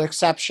possible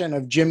exception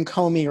of Jim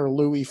Comey or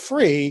Louis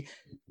Freeh,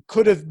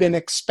 could have been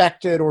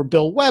expected, or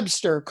Bill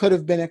Webster could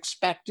have been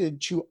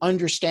expected to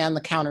understand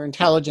the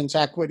counterintelligence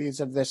equities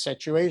of this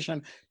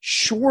situation.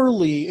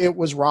 Surely it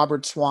was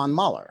Robert Swan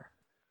Mueller.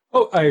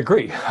 Oh, I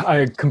agree.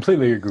 I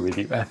completely agree with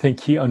you. I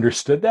think he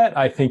understood that.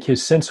 I think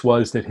his sense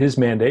was that his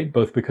mandate,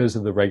 both because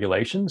of the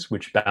regulations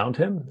which bound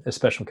him as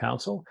special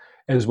counsel,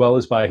 as well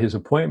as by his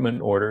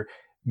appointment order,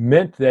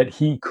 meant that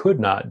he could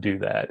not do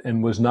that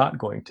and was not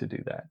going to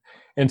do that.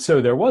 And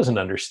so there was an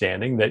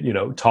understanding that,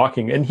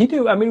 talking, and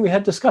we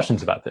had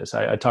discussions about this.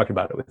 I talked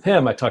about it with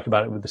him. I talked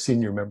about it with the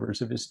senior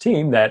members of his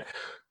team, that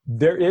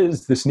there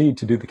is this need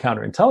to do the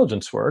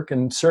counterintelligence work.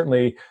 And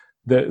certainly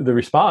the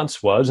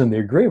response was, and the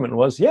agreement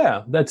was,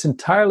 yeah, that's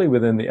entirely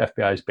within the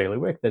FBI's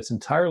bailiwick. That's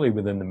entirely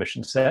within the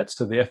mission set.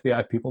 So the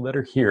FBI people that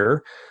are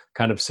here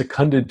kind of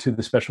seconded to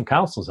the special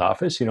counsel's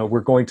office, we're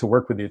going to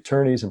work with the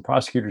attorneys and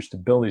prosecutors to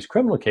build these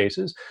criminal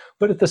cases.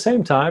 But at the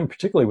same time,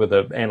 particularly with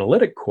the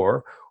analytic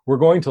core, we're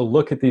going to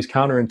look at these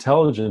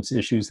counterintelligence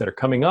issues that are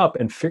coming up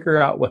and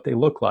figure out what they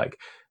look like.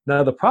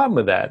 Now, the problem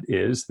with that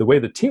is the way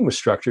the team was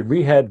structured.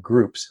 We had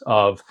groups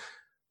of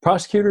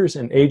prosecutors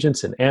and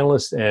agents and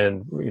analysts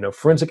and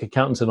forensic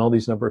accountants and all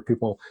these number of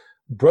people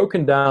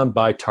broken down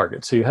by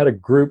target. So you had a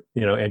group,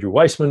 Andrew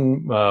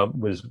Weissman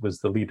was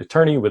the lead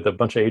attorney with a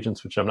bunch of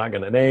agents, which I'm not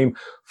going to name,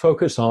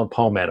 focused on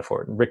Paul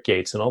Manafort and Rick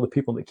Gates and all the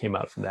people that came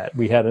out from that.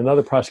 We had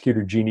another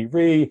prosecutor, Jeannie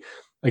Rhee,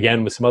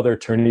 again, with some other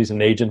attorneys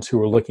and agents who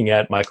were looking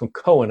at Michael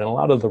Cohen and a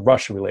lot of the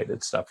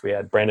Russia-related stuff. We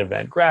had Brandon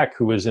Van Grack,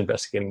 who was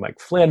investigating Mike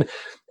Flynn.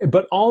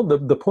 But all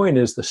the point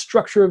is the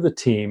structure of the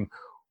team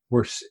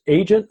were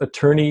agent,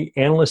 attorney,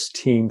 analyst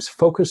teams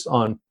focused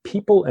on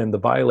people and the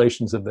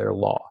violations of their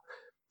law.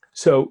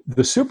 So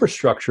the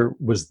superstructure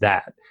was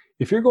that.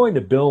 If you're going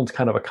to build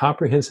kind of a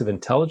comprehensive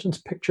intelligence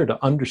picture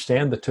to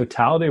understand the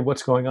totality of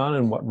what's going on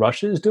and what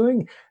Russia is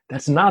doing,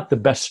 that's not the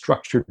best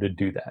structure to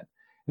do that.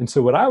 And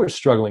so what I was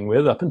struggling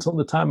with up until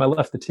the time I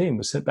left the team,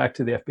 was sent back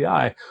to the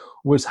FBI,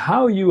 was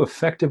how you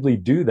effectively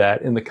do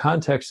that in the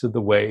context of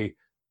the way,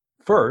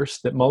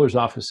 first, that Mueller's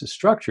office is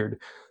structured,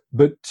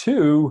 but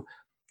two,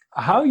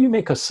 how you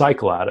make a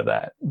cycle out of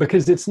that.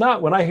 Because it's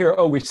not, when I hear,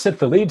 oh, we sent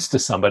the leads to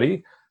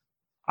somebody,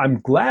 I'm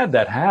glad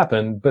that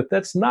happened, but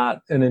that's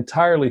not an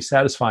entirely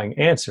satisfying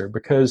answer,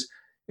 because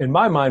in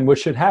my mind, what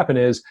should happen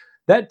is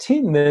that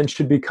team then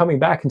should be coming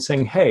back and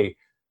saying, hey,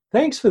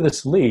 thanks for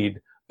this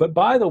lead, but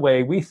by the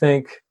way, we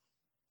think,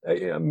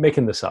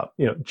 making this up,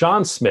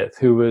 John Smith,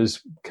 who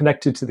was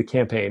connected to the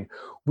campaign,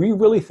 we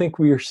really think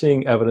we are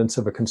seeing evidence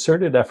of a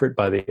concerted effort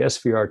by the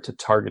SVR to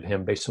target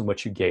him based on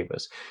what you gave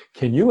us.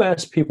 Can you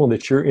ask people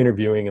that you're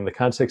interviewing in the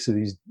context of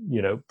these,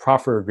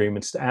 proffer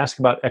agreements to ask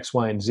about X,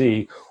 Y, and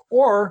Z,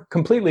 or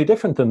completely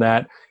different than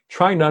that,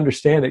 trying to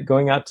understand it,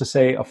 going out to,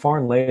 say, a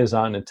foreign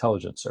liaison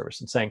intelligence service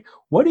and saying,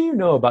 what do you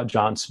know about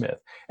John Smith?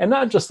 And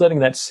not just letting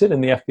that sit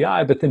in the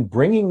FBI, but then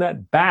bringing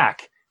that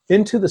back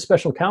into the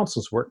special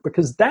counsel's work,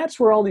 because that's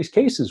where all these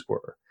cases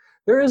were.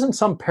 There isn't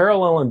some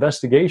parallel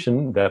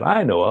investigation that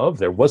I know of,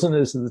 there wasn't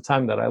as at the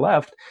time that I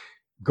left,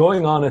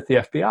 going on at the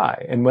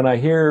FBI. And when I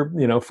hear,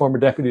 former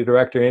Deputy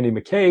Director Andy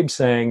McCabe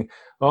saying,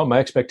 oh, my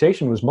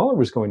expectation was Mueller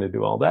was going to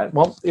do all that.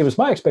 Well, it was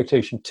my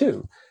expectation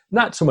too.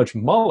 Not so much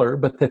Mueller,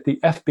 but that the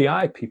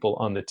FBI people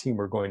on the team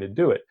were going to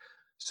do it.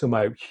 So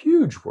my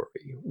huge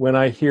worry when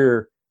I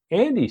hear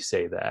Andy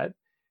say that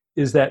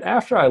is that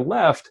after I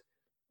left,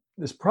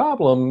 this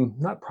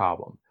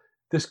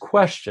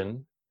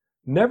question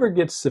never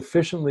gets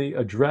sufficiently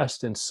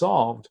addressed and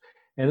solved.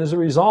 And as a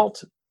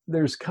result,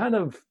 there's kind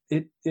of,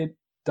 it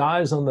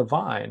dies on the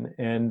vine.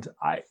 And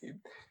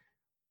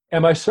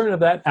am I certain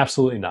of that?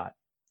 Absolutely not.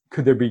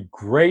 Could there be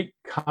great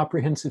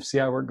comprehensive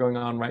CI work going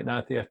on right now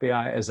at the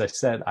FBI? As I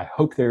said, I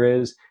hope there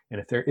is. And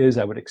if there is,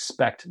 I would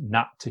expect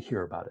not to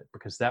hear about it,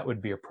 because that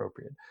would be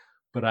appropriate.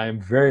 But I am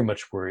very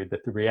much worried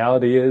that the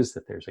reality is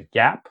that there's a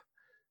gap,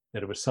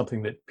 that it was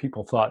something that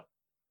people thought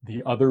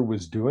the other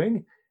was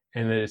doing,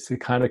 and that it's the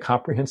kind of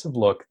comprehensive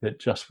look that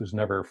just was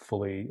never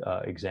fully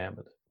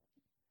examined.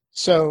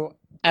 So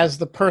as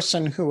the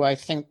person who I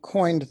think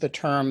coined the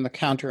term the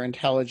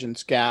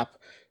counterintelligence gap,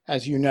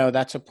 as you know,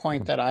 that's a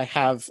point that I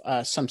have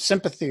some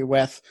sympathy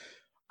with.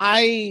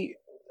 I,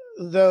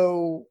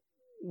 though,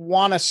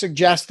 want to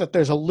suggest that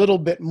there's a little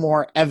bit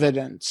more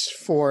evidence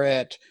for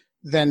it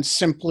than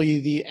simply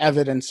the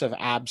evidence of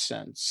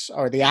absence,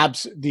 or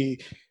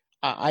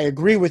I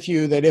agree with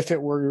you that if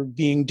it were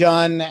being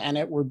done and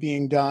it were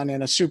being done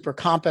in a super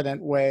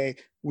competent way,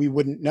 we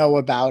wouldn't know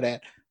about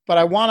it. But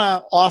I want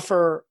to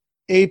offer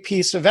a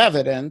piece of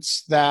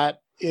evidence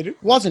that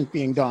it wasn't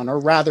being done, or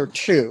rather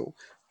two.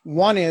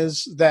 One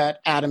is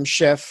that Adam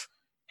Schiff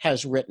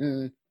has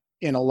written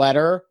in a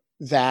letter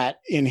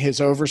that in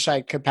his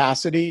oversight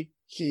capacity,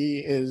 he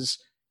is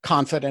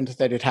confident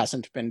that it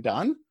hasn't been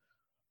done.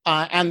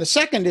 And the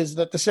second is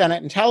that the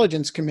Senate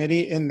Intelligence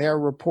Committee in their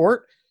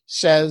report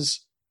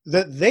says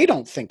that they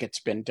don't think it's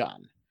been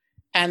done.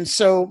 And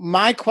so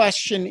my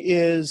question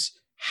is,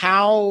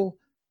 how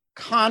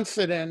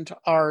confident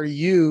are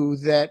you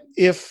that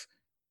if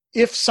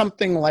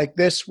something like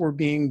this were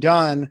being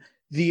done,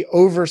 the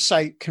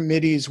oversight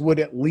committees would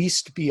at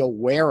least be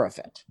aware of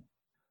it?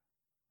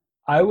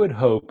 I would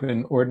hope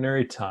in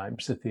ordinary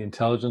times that the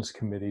intelligence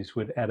committees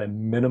would at a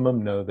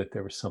minimum know that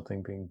there was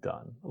something being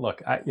done.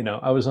 Look, I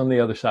was on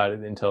the other side of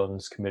the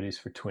intelligence committees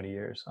for 20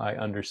 years. I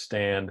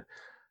understand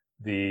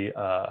the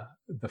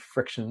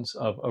frictions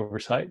of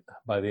oversight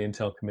by the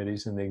intel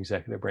committees in the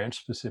executive branch,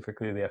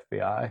 specifically the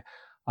FBI.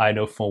 I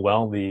know full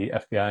well the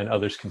FBI and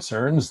others'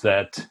 concerns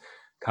that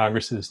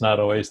Congress is not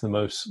always the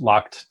most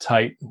locked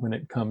tight when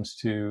it comes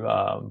to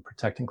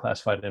protecting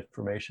classified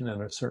information,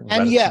 and a certain.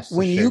 And yet,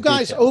 when you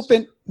guys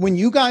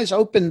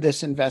opened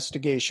this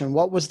investigation,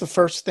 what was the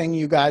first thing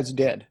you guys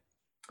did?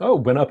 Oh,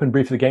 went up and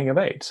briefed the Gang of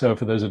Eight. So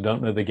for those who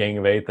don't know the Gang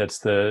of Eight, that's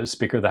the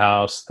Speaker of the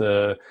House,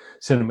 the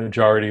Senate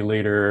Majority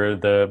Leader,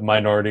 the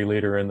Minority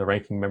Leader, and the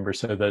ranking member.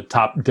 So the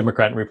top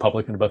Democrat and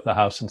Republican in both the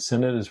House and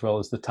Senate, as well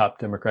as the top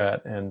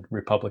Democrat and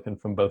Republican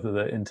from both of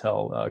the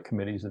intel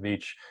committees of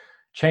each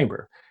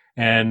chamber.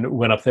 And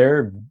went up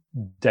there,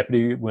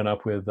 went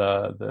up with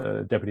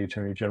the Deputy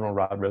Attorney General,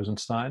 Rod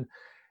Rosenstein,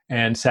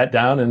 and sat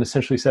down and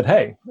essentially said,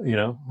 hey,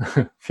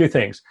 a few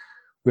things.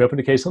 We opened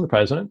a case on the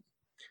president.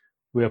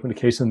 We opened a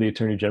case on the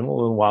Attorney General a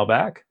little while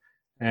back.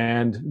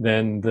 And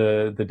then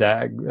the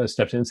DAG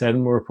stepped in and said,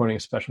 and we're appointing a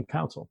special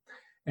counsel,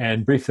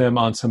 and briefed them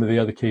on some of the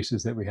other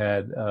cases that we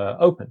had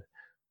opened,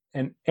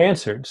 and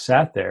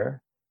sat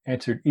there,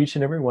 answered each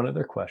and every one of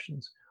their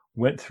questions,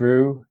 went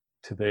through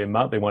to the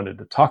amount they wanted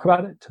to talk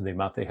about it, to the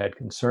amount they had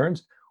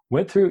concerns,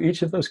 went through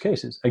each of those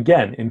cases,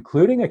 again,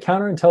 including a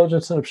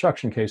counterintelligence and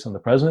obstruction case on the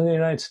President of the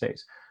United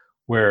States,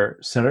 where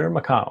Senator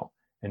McConnell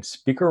and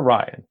Speaker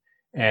Ryan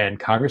and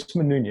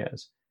Congressman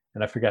Nunes,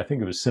 and I forget, I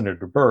think it was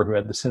Senator Burr who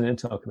had the Senate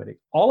Intel Committee,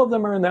 all of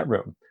them are in that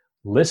room,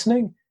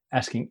 listening,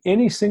 asking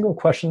any single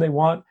question they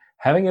want,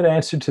 having it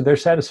answered to their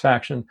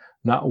satisfaction.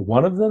 Not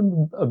one of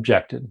them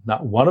objected.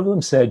 Not one of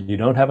them said, you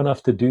don't have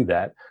enough to do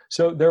that.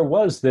 So there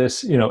was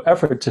this,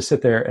 effort to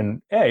sit there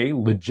and A,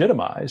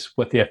 legitimize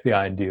what the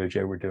FBI and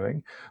DOJ were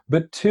doing,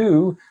 but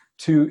two,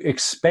 to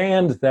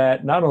expand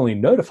that, not only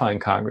notifying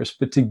Congress,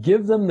 but to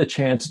give them the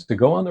chance to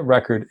go on the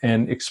record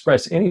and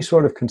express any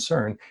sort of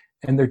concern.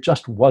 And there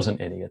just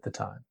wasn't any at the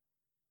time.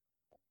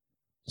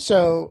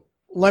 So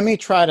let me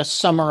try to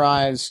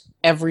summarize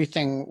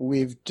everything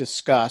we've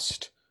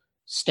discussed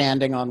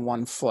standing on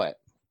one foot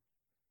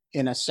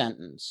in a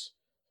sentence.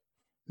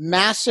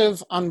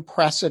 Massive,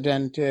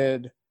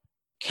 unprecedented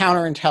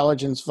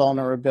counterintelligence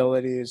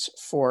vulnerabilities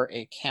for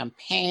a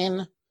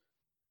campaign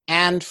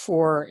and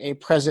for a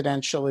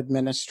presidential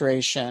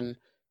administration,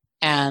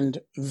 and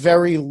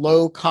very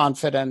low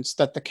confidence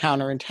that the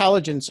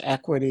counterintelligence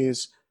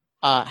equities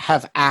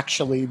have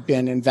actually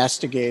been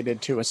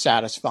investigated to a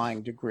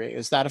satisfying degree.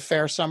 Is that a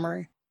fair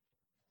summary?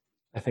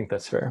 I think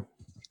that's fair.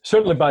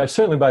 Certainly by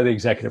the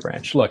executive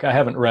branch. Look, I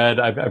haven't read.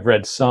 I've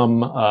read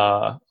some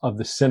of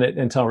the Senate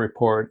intel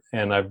report,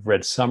 and I've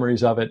read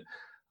summaries of it.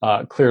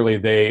 Clearly,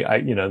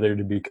 they're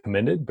to be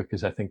commended,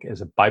 because I think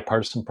as a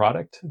bipartisan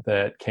product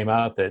that came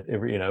out,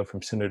 that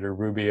from Senator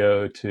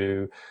Rubio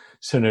to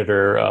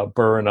Senator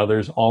Burr and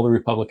others, all the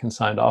Republicans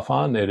signed off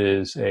on. It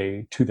is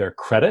to their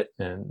credit,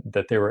 and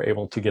that they were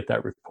able to get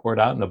that report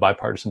out on a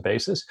bipartisan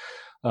basis.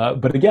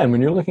 But again,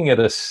 when you're looking at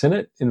a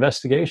Senate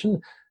investigation,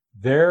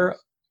 their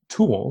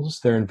tools,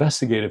 their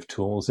investigative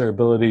tools, their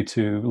ability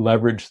to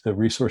leverage the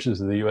resources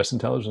of the U.S.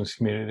 intelligence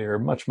community are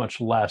much, much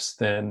less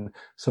than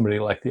somebody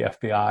like the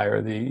FBI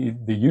or the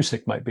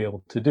USIC might be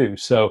able to do.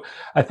 So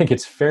I think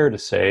it's fair to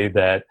say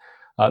that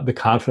the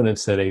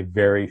confidence that a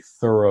very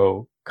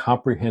thorough,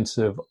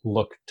 comprehensive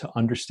look to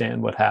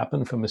understand what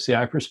happened from a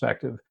CI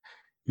perspective,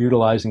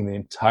 utilizing the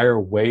entire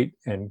weight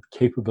and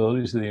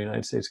capabilities of the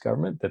United States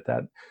government,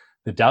 that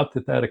the doubt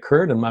that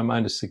occurred in my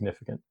mind is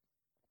significant.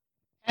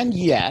 And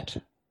yet,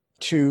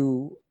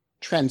 to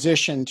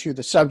transition to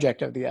the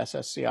subject of the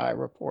SSCI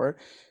report,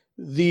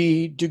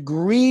 the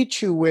degree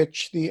to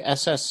which the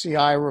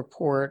SSCI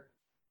report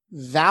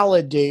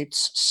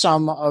validates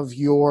some of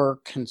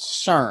your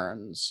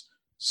concerns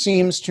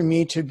seems to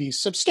me to be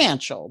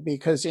substantial,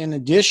 because in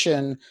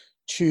addition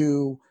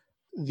to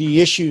the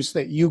issues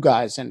that you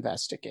guys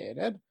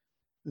investigated,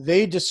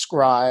 they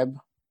describe,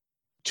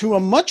 to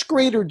a much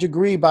greater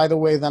degree, by the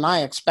way, than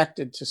I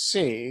expected to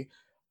see,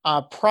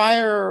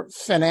 prior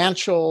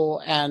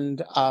financial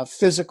and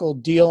physical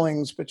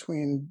dealings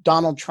between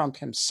Donald Trump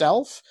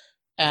himself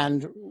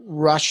and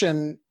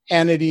Russian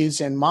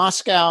entities in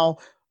Moscow,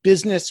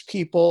 business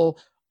people,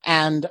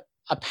 and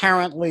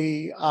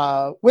apparently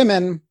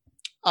women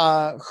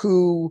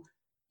who,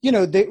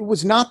 it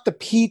was not the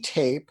P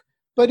tape,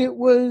 but it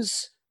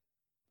was,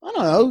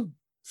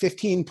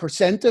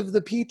 15% of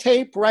the P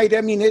tape, right?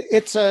 I mean,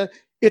 it's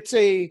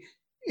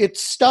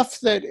stuff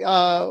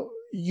that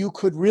you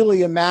could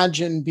really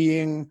imagine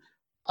being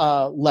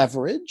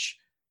leverage.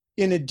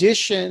 In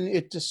addition,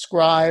 it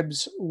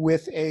describes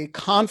with a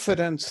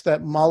confidence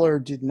that Mueller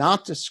did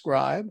not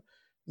describe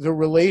the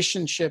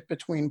relationship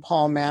between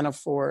Paul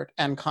Manafort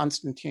and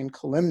Konstantin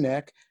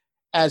Kilimnik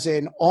as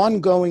an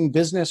ongoing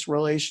business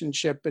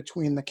relationship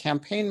between the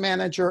campaign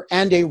manager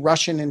and a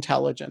Russian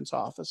intelligence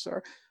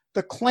officer.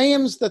 The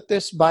claims that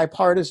this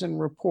bipartisan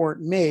report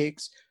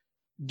makes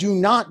do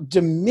not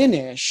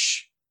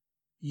diminish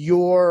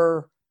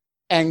your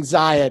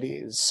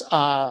anxieties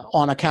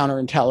on a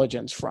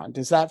counterintelligence front.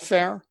 Is that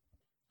fair?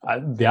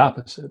 The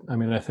opposite. I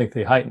mean, I think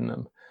they heighten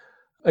them.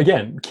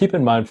 Again, keep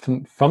in mind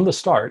from the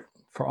start,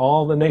 for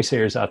all the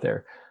naysayers out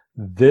there,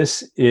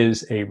 this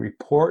is a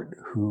report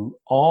who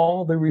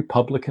all the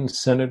Republican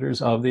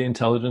senators of the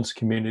intelligence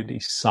community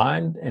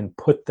signed and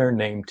put their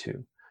name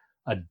to,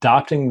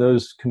 adopting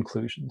those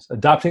conclusions,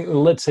 adopting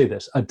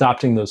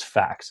those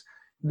facts.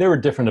 There were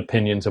different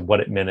opinions of what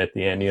it meant at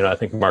the end. I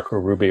think Marco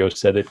Rubio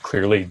said it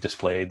clearly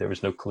displayed there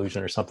was no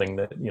collusion, or something,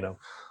 that,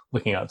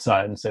 looking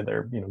outside and said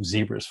there are,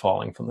 zebras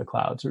falling from the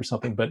clouds or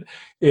something. But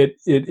it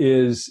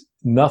is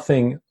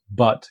nothing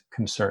but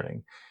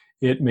concerning.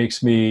 It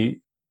makes me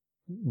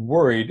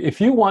worried. If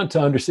you want to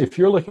understand, if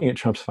you're looking at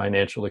Trump's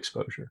financial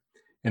exposure,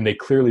 and they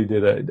clearly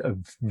did a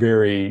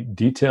very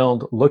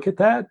detailed look at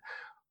that,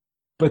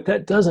 but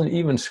that doesn't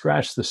even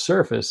scratch the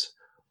surface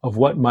of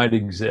what might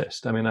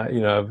exist. I mean,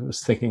 I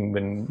was thinking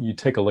when you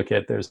take a look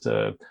at, there's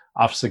the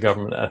Office of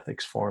Government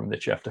Ethics form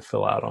that you have to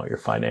fill out on your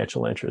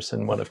financial interests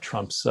in one of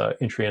Trump's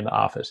entry into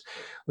office.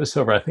 Lists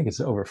over, I think it's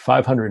over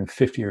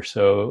 550 or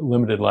so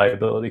limited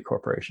liability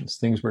corporations,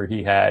 things where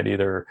he had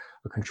either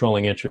a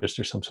controlling interest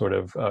or some sort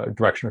of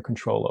direction or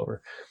control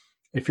over.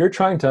 If you're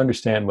trying to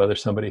understand whether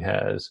somebody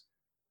has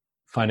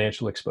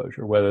financial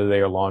exposure, whether they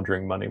are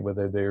laundering money,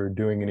 whether they're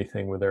doing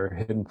anything with their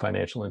hidden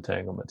financial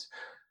entanglements,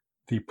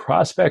 the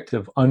prospect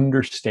of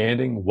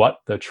understanding what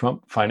the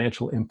Trump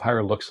financial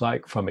empire looks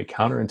like from a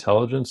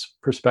counterintelligence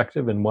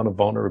perspective and one of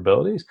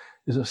vulnerabilities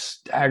is a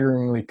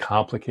staggeringly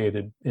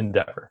complicated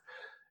endeavor.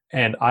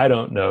 And I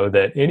don't know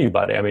that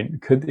anybody, I mean,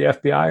 could the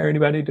FBI or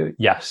anybody do it?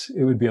 Yes,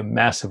 it would be a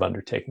massive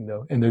undertaking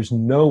though. And there's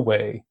no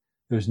way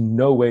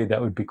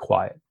that would be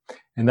quiet.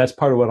 And that's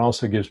part of what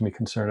also gives me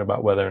concern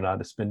about whether or not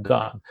it's been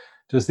done.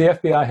 Does the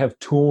FBI have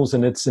tools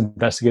in its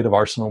investigative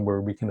arsenal where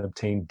we can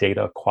obtain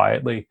data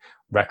quietly,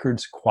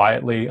 records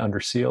quietly under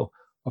seal?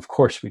 Of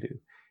course we do.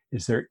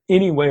 Is there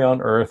any way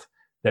on earth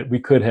that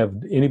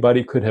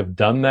anybody could have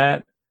done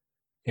that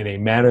in a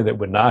manner that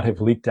would not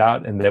have leaked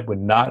out and that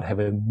would not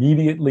have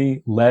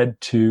immediately led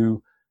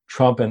to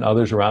Trump and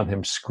others around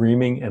him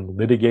screaming and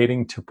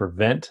litigating to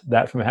prevent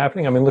that from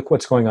happening? I mean, look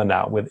what's going on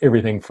now with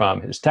everything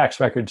from his tax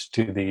records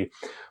to the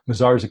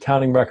Mazars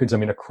accounting records. I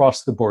mean,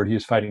 across the board, he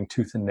is fighting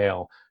tooth and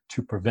nail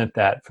to prevent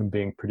that from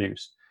being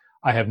produced.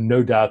 I have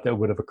no doubt that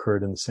would have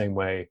occurred in the same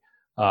way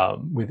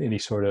with any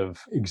sort of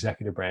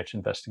executive branch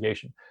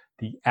investigation.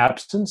 The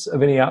absence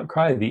of any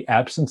outcry, the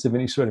absence of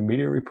any sort of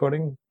media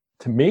reporting,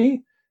 to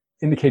me,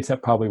 indicates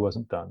that probably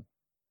wasn't done.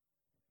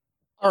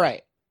 All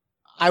right.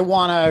 I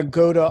want to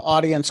go to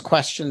audience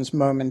questions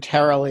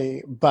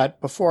momentarily, but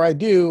before I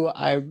do,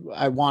 I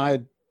want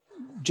to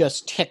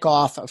just tick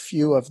off a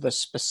few of the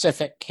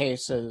specific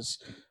cases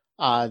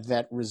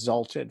that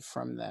resulted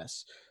from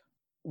this.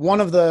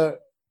 One of the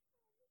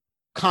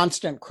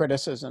constant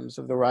criticisms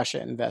of the Russia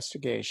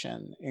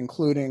investigation,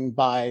 including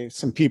by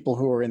some people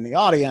who are in the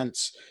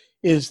audience,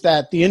 is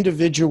that the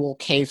individual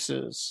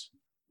cases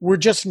were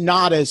just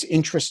not as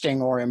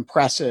interesting or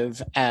impressive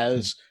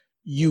as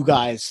you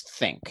guys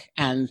think.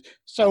 And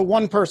so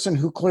one person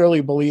who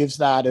clearly believes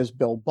that is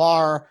Bill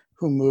Barr,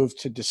 who moved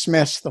to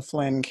dismiss the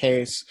Flynn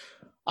case.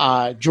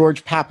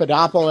 George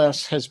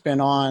Papadopoulos has been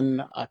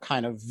on a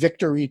kind of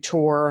victory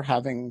tour,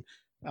 having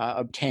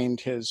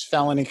obtained his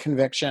felony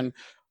conviction.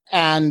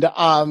 And,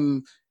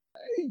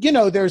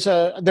 there's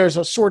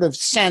a sort of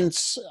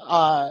sense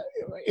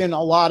in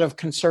a lot of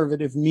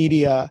conservative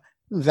media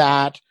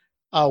that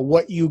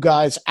what you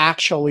guys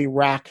actually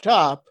racked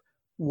up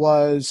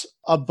was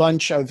a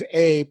bunch of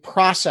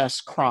process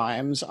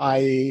crimes,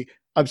 i.e.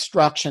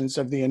 obstructions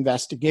of the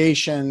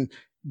investigation,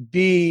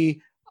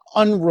 B,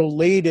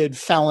 unrelated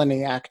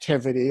felony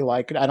activity.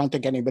 Like, I don't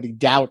think anybody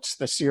doubts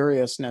the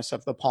seriousness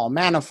of the Paul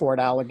Manafort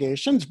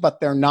allegations, but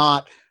they're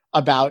not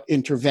about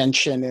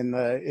intervention in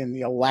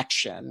the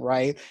election,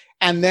 right?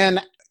 And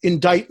then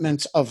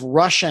indictments of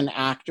Russian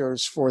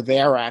actors for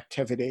their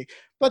activity,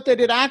 but that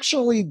it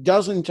actually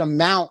doesn't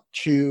amount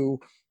to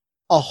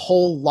a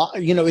whole lot,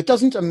 it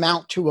doesn't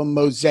amount to a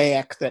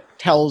mosaic that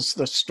tells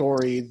the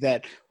story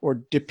that, or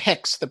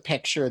depicts the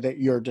picture that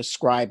you're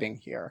describing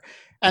here.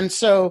 And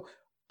so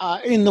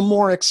in the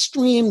more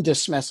extreme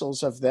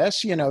dismissals of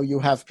this, you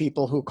have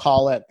people who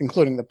call it,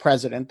 including the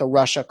president, the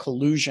Russia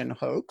collusion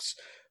hoax.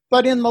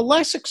 But in the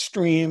less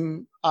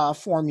extreme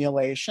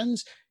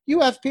formulations, you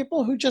have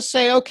people who just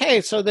say,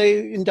 okay, so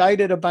they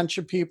indicted a bunch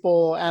of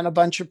people and a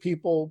bunch of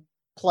people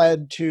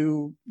pled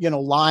to,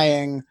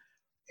 lying.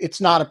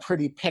 It's not a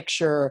pretty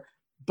picture,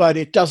 but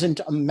it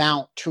doesn't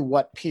amount to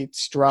what Pete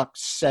Strzok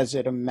says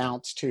it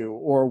amounts to,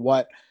 or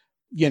what,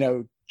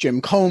 Jim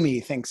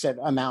Comey thinks it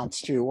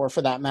amounts to, or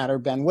for that matter,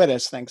 Ben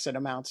Wittes thinks it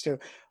amounts to.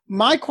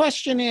 My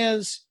question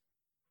is,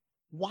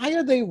 why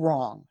are they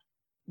wrong?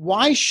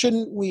 Why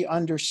shouldn't we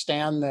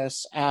understand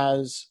this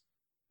as,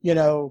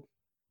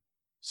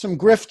 some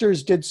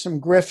grifters did some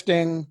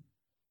grifting.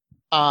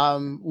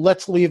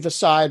 Let's leave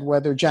aside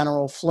whether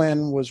General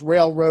Flynn was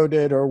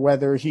railroaded or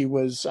whether he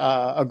was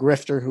a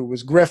grifter who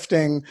was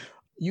grifting.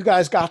 You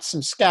guys got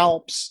some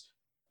scalps,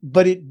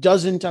 but it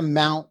doesn't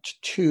amount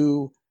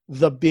to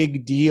the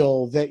big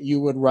deal that you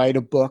would write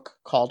a book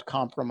called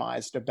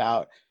Compromised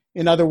about.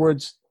 In other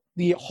words,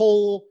 the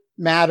whole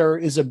matter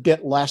is a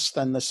bit less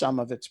than the sum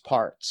of its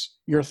parts.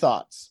 Your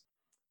thoughts?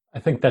 I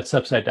think that's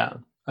upside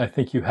down. I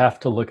think you have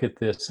to look at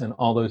this and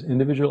all those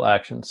individual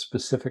actions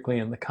specifically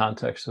in the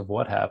context of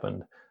what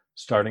happened,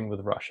 starting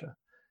with Russia.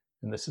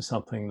 And this is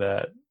something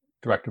that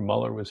Director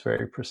Mueller was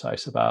very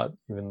precise about,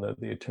 even though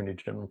the Attorney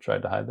General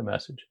tried to hide the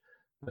message.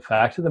 The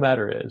fact of the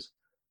matter is,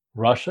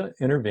 Russia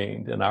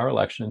intervened in our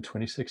election in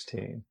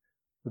 2016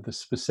 with the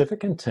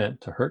specific intent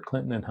to hurt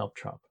Clinton and help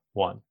Trump.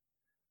 1.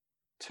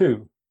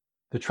 2,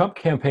 the Trump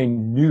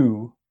campaign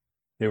knew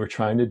they were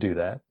trying to do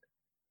that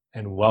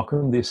and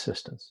welcomed the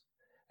assistance.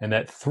 And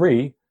that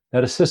 3,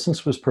 that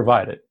assistance was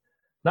provided.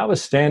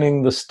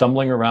 notwithstanding the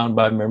stumbling around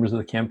by members of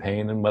the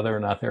campaign and whether or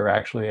not they were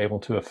actually able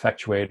to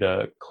effectuate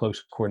a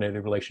close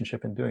coordinated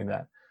relationship in doing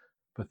that.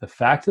 But the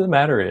fact of the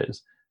matter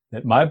is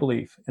that my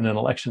belief in an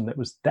election that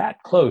was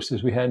that close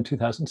as we had in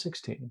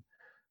 2016,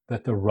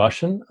 that the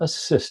Russian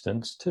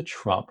assistance to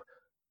Trump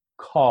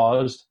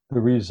caused the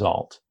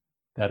result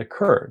that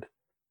occurred.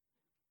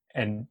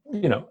 And,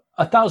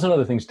 a thousand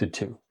other things did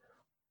too,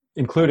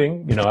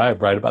 including, I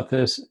write about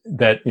this,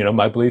 that,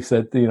 my belief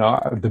that,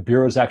 the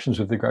Bureau's actions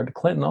with regard to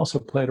Clinton also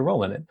played a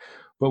role in it.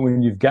 But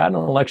when you've got an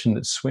election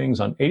that swings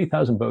on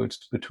 80,000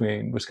 votes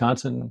between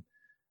Wisconsin,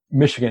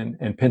 Michigan,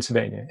 and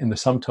Pennsylvania in the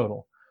sum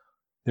total,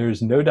 there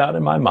is no doubt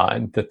in my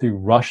mind that the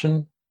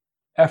Russian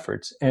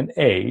efforts and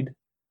aid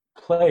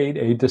played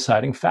a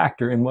deciding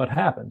factor in what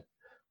happened.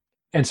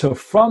 And so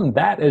from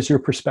that as your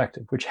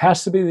perspective, which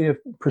has to be the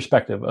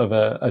perspective of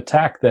an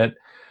attack that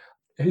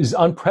is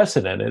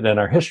unprecedented in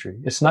our history,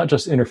 it's not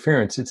just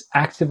interference, it's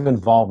active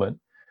involvement,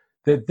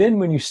 that then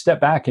when you step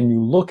back and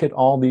you look at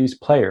all these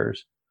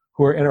players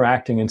who are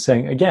interacting and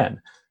saying, again,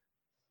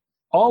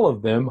 all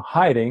of them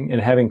hiding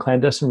and having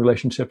clandestine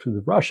relationships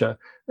with Russia,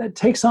 that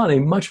takes on a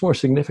much more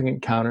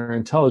significant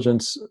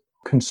counterintelligence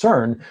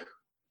concern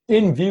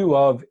in view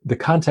of the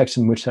context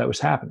in which that was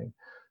happening.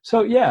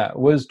 So yeah,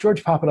 was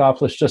George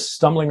Papadopoulos just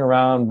stumbling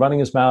around, running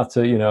his mouth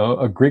to,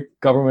 a Greek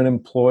government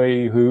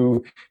employee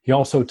who he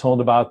also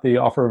told about the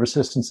offer of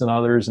assistance and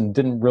others and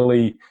didn't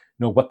really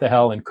know what the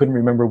hell and couldn't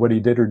remember what he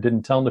did or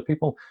didn't tell to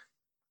people?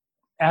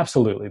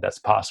 Absolutely, that's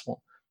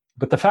possible.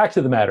 But the fact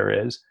of the matter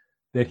is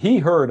that he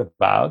heard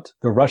about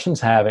the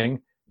Russians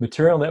having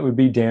material that would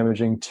be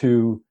damaging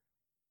to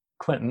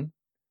Clinton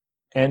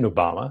and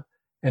Obama,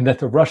 and that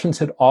the Russians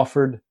had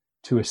offered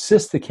to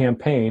assist the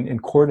campaign in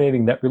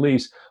coordinating that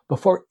release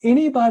before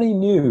anybody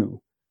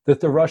knew that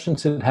the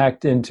Russians had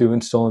hacked into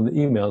and stolen the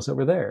emails that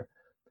were there.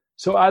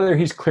 So either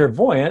he's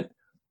clairvoyant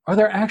or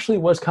there actually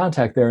was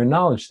contact there and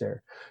knowledge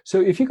there. So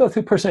if you go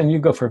through person and you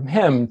go from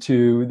him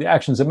to the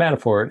actions of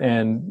Manafort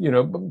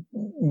and,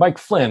 Mike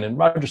Flynn and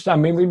Roger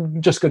Stone,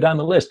 we just go down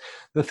the list.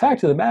 The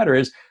fact of the matter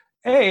is,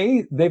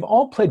 A, they've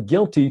all pled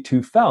guilty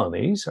to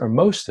felonies, or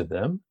most of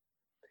them.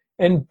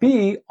 And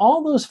B,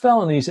 all those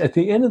felonies at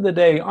the end of the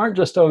day aren't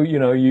just,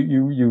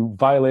 you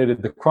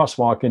violated the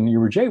crosswalk and you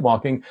were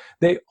jaywalking.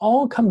 They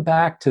all come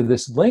back to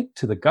this link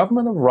to the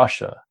government of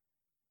Russia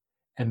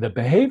and the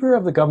behavior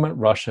of the government of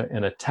Russia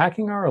in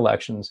attacking our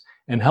elections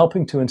and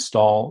helping to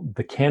install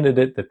the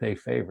candidate that they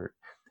favored.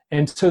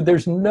 And so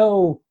there's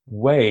no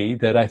way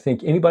that I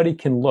think anybody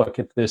can look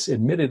at this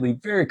admittedly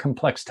very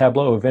complex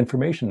tableau of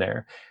information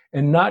there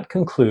and not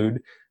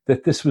conclude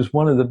that this was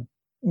one of the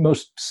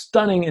most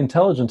stunning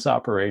intelligence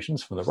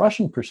operations from the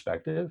Russian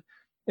perspective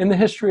in the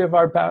history of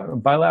our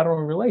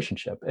bilateral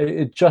relationship.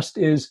 It just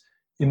is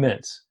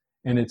immense,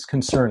 and it's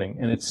concerning,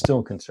 and it's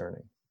still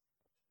concerning.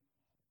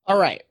 All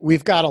right.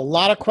 We've got a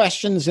lot of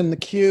questions in the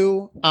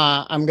queue.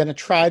 I'm going to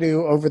try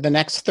to, over the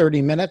next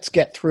 30 minutes,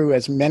 get through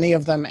as many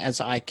of them as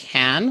I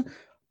can.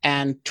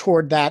 And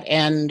toward that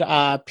end,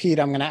 Pete,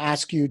 I'm going to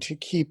ask you to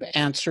keep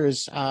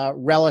answers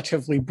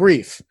relatively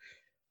brief.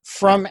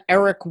 From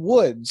Eric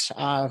Woods,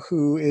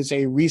 who is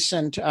a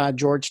recent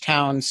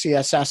Georgetown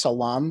CSS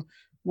alum,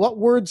 what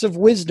words of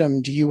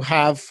wisdom do you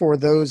have for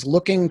those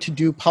looking to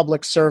do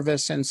public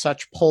service in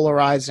such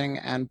polarizing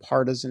and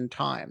partisan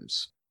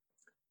times?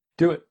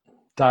 Do it.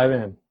 Dive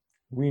in.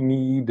 We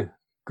need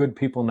good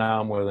people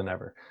now more than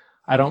ever.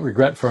 I don't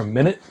regret for a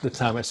minute the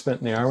time I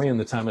spent in the Army and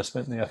the time I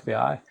spent in the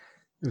FBI.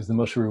 It was the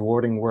most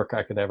rewarding work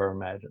I could ever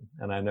imagine.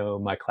 And I know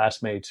my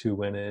classmates who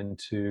went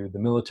into the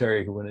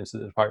military, who went into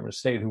the Department of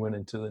State, who went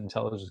into the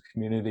intelligence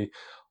community,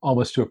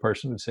 almost to a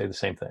person would say the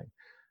same thing.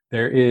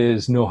 There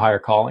is no higher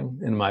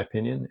calling, in my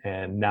opinion,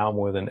 and now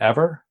more than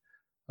ever,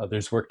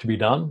 there's work to be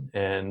done.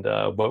 And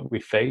what we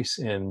face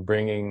in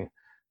bringing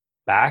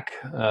back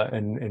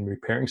and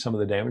repairing some of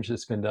the damage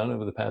that's been done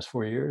over the past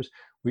 4 years,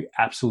 we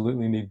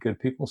absolutely need good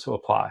people. So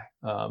apply.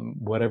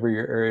 Whatever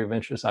your area of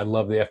interest. I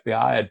love the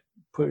FBI.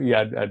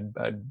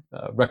 I'd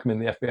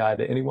recommend the FBI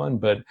to anyone,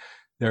 but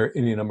there are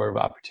any number of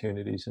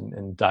opportunities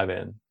and dive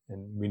in,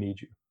 and we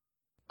need you.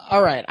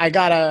 All right.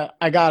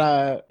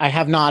 I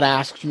have not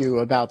asked you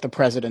about the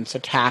president's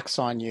attacks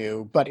on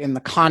you, but in the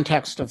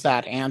context of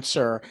that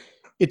answer,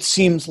 it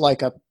seems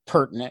like a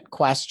pertinent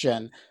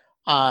question.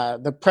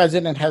 The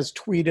president has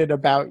tweeted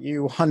about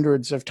you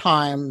hundreds of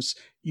times.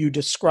 You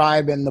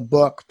describe in the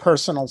book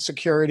personal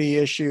security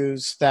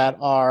issues that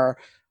are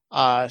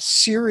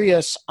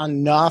serious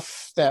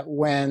enough that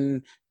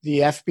when the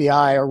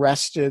FBI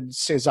arrested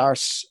Cesar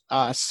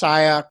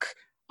Sayak,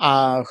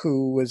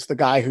 who was the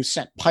guy who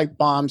sent pipe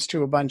bombs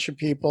to a bunch of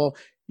people,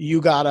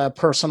 you got a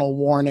personal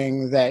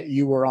warning that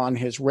you were on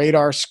his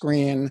radar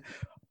screen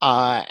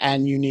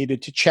and you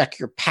needed to check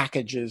your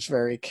packages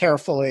very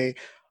carefully.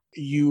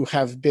 You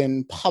have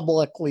been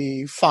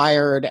publicly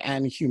fired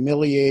and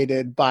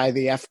humiliated by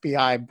the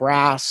FBI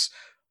brass.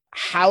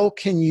 How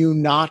can you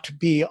not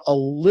be a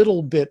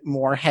little bit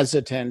more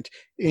hesitant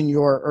in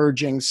your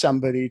urging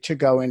somebody to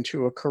go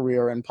into a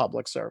career in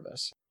public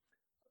service?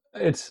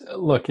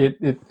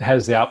 It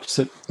has the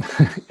opposite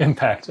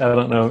impact. I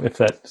don't know if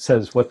that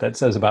says what that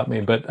says about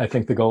me, but I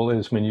think the goal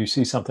is when you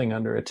see something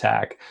under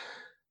attack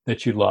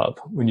that you love,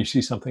 when you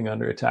see something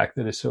under attack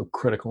that is so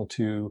critical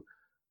to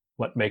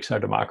what makes our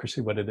democracy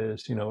what it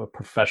is, a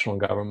professional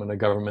government, a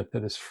government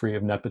that is free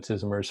of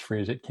nepotism or as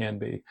free as it can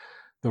be,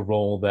 the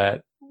role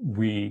that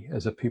we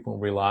as a people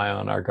rely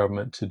on our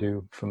government to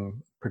do,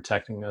 from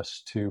protecting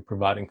us to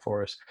providing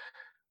for us.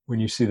 When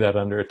you see that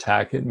under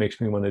attack, it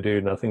makes me want to do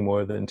nothing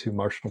more than to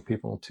marshal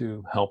people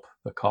to help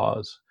the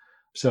cause.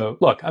 So,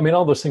 look, I mean,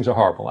 all those things are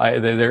horrible.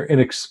 They're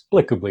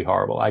inexplicably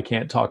horrible. I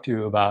can't talk to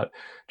you about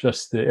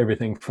just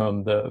everything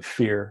from the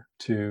fear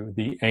to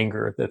the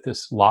anger that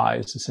this lie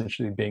is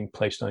essentially being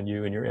placed on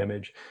you and your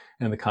image,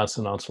 and the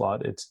constant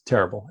onslaught. It's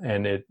terrible.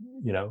 And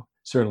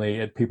certainly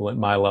at people at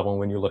my level,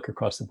 when you look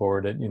across the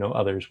board at,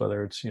 others,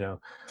 whether it's,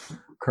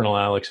 Colonel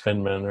Alex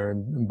Finman or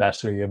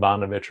Ambassador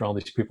Yovanovitch or all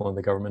these people in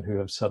the government who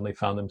have suddenly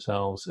found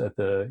themselves at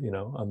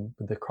on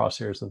the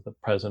crosshairs of the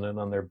president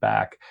on their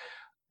back,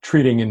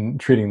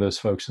 treating those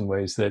folks in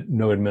ways that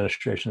no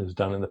administration has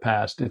done in the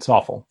past. It's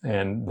awful.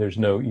 And there's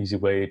no easy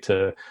way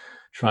to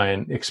try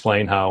and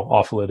explain how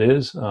awful it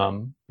is.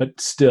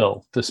 But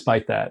still,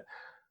 despite that,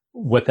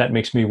 what that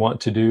makes me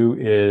want to do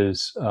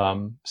is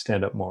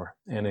stand up more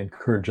and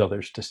encourage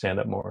others to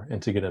stand up more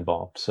and to get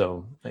involved.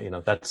 So,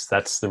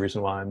 that's the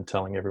reason why I'm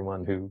telling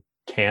everyone who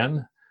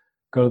can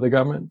go to the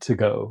government to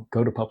go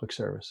to public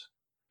service.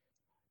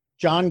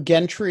 John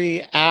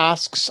Gentry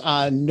asks,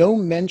 no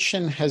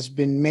mention has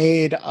been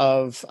made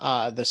of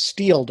the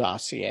Steele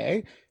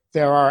dossier.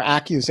 There are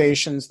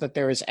accusations that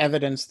there is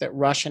evidence that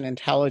Russian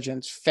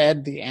intelligence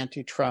fed the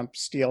anti-Trump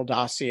Steele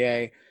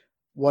dossier.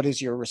 What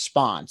is your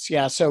response?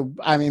 Yeah, so,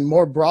 I mean,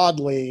 more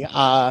broadly,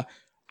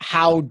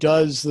 how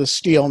does the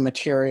Steele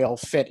material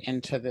fit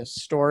into this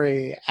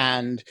story,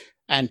 and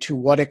to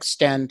what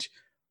extent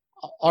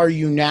are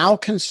you now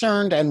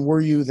concerned, and were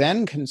you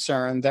then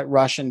concerned, that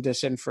Russian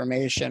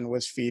disinformation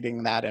was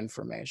feeding that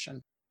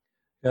information?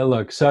 Yeah,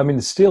 look, so I mean,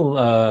 the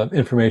Steele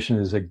information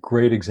is a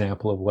great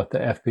example of what the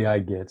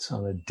FBI gets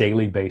on a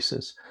daily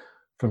basis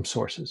from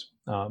sources.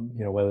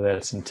 Whether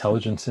that's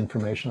intelligence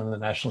information on the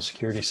national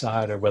security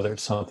side, or whether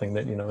it's something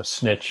that, a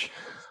snitch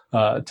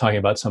talking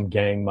about some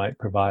gang might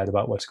provide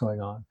about what's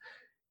going on.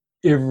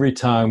 Every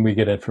time we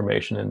get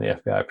information in the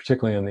FBI,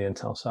 particularly on the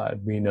intel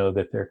side, we know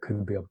that there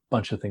could be a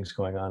bunch of things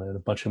going on and a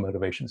bunch of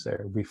motivations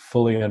there. We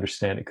fully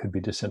understand it could be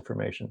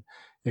disinformation.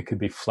 It could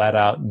be flat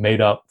out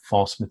made up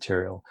false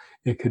material.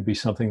 It could be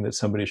something that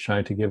somebody's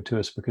trying to give to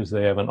us because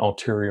they have an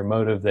ulterior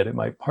motive that it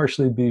might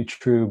partially be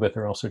true, but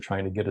they're also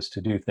trying to get us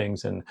to do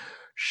things and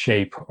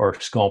shape or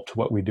sculpt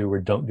what we do or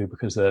don't do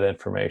because of that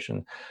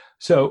information.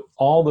 So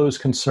all those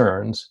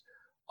concerns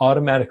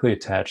automatically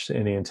attach to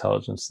any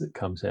intelligence that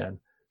comes in.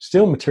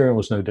 Steele material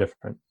was no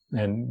different.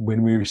 And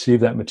when we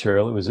received that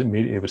material,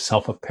 it was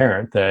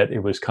self-apparent that it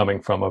was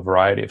coming from a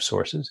variety of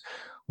sources.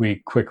 We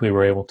quickly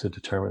were able to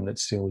determine that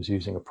Steele was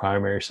using a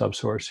primary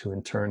subsource, who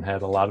in turn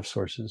had a lot of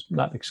sources,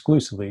 not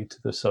exclusively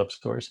to the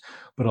subsource,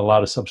 but a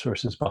lot of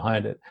subsources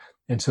behind it.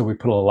 And so we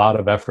put a lot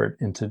of effort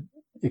into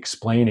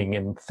explaining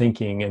and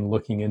thinking and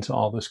looking into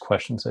all those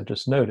questions I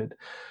just noted.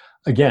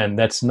 Again,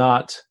 that's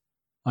not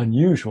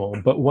unusual,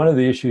 but one of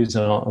the issues,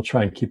 and I'll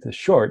try and keep this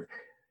short,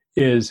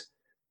 is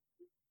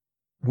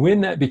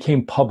when that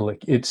became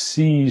public, it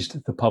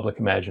seized the public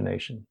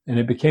imagination. And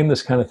it became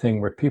this kind of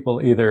thing where people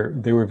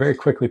they were very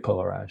quickly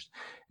polarized,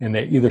 and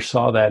they either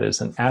saw that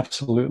as an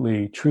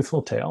absolutely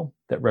truthful tale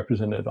that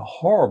represented a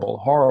horrible,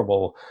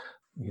 horrible,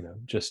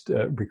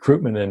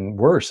 recruitment and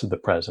worse of the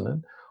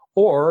president,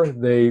 or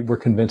they were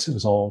convinced it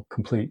was all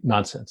complete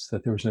nonsense,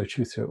 that there was no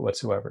truth to it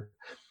whatsoever.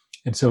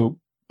 And so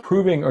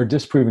proving or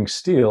disproving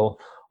Steele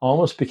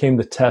almost became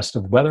the test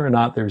of whether or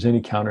not there was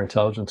any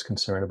counterintelligence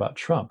concern about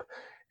Trump.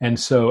 And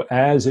so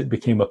as it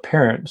became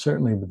apparent,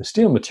 certainly with the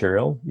Steele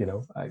material,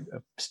 I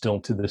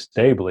still to this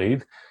day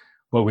believe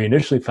what we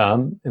initially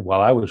found while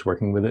I was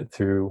working with it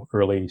through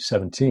early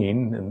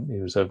 17, and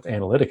it was an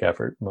analytic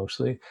effort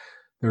mostly,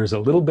 there was a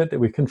little bit that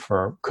we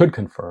could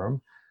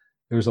confirm.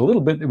 There was a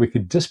little bit that we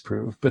could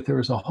disprove, but there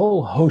was a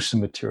whole host of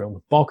material,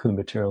 the bulk of the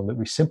material, that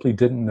we simply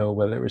didn't know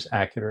whether it was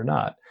accurate or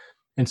not.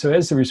 And so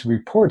as these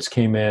reports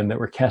came in that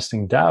were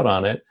casting doubt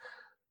on it,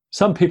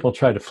 some people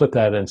tried to flip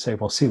that and say,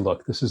 well, see,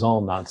 look, this is all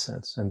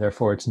nonsense, and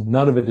therefore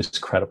none of it is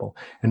credible.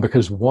 And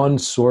because one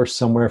source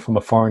somewhere from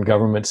a foreign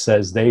government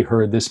says they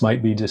heard this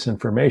might be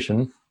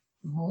disinformation,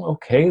 well,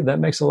 okay, that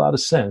makes a lot of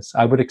sense.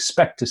 I would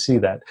expect to see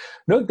that.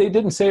 No, they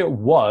didn't say it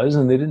was,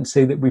 and they didn't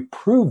say that we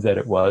proved that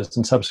it was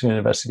in subsequent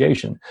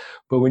investigation.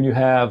 But when you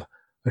have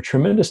a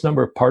tremendous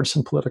number of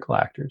partisan political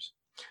actors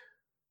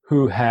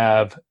who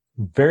have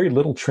very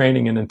little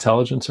training in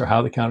intelligence or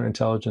how the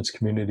counterintelligence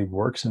community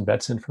works and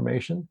vets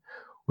information,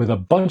 with a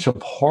bunch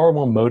of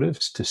horrible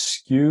motives to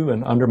skew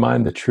and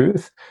undermine the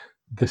truth,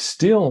 the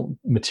Steele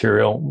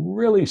material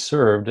really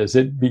served, as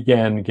it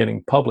began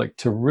getting public,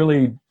 to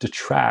really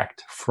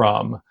detract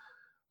from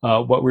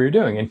what we were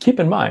doing. And keep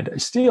in mind,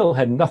 Steele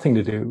had nothing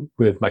to do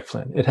with Mike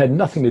Flynn. It had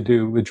nothing to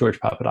do with George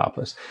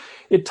Papadopoulos.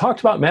 It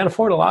talked about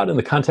Manafort a lot in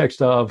the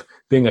context of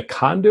being a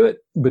conduit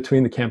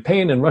between the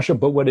campaign and Russia.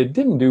 But what it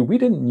didn't do, we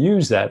didn't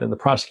use that in the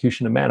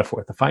prosecution of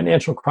Manafort. The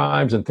financial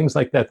crimes and things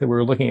like that we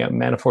were looking at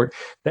Manafort,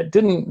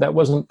 that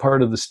wasn't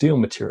part of the Steele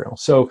material.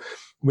 So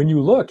when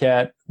you look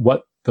at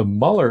what the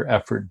Mueller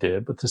effort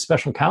did, what the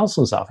special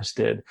counsel's office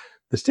did,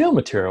 the Steele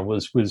material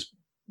was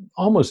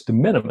almost de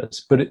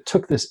minimis, but it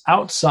took this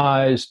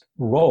outsized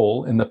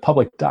role in the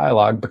public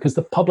dialogue because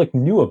the public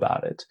knew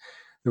about it.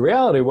 The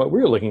reality of what we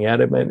were looking at,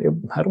 I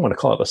don't want to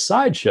call it a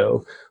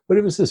sideshow, but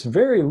it was this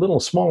very little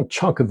small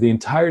chunk of the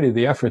entirety of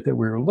the effort that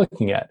we were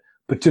looking at.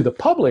 But to the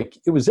public,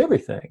 it was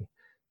everything.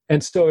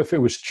 And so if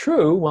it was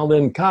true, well,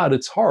 then, God,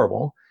 it's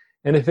horrible.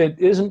 And if it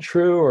isn't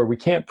true or we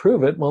can't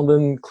prove it, well,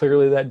 then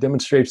clearly that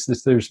demonstrates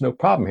that there's no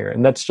problem here.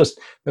 And that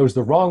was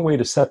the wrong way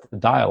to set the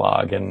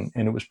dialogue, and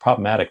it was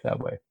problematic that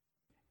way.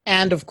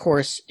 And of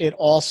course, it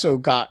also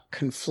got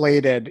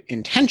conflated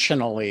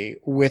intentionally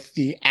with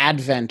the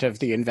advent of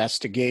the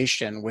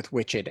investigation, with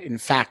which it in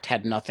fact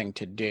had nothing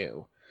to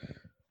do.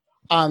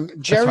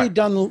 Jerry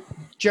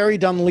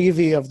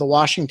Dunleavy of the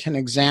Washington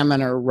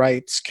Examiner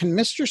writes, can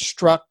Mr.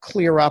 Strzok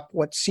clear up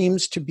what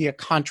seems to be a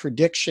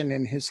contradiction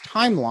in his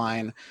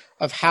timeline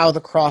of how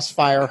the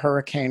Crossfire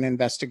Hurricane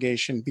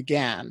investigation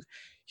began?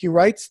 He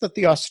writes that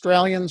the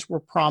Australians were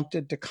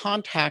prompted to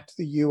contact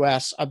the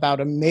U.S.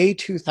 about a May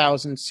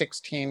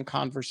 2016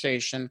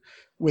 conversation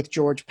with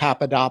George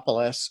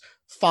Papadopoulos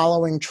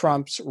following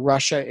Trump's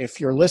Russia If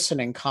You're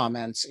Listening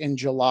comments in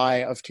July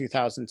of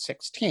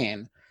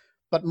 2016.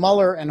 But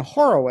Mueller and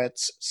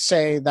Horowitz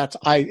say,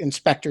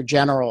 Inspector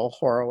General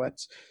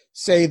Horowitz,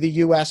 say the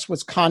U.S.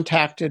 was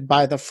contacted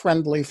by the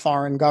friendly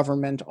foreign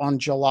government on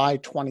July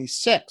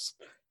 26,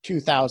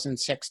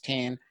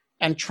 2016,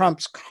 and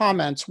Trump's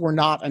comments were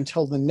not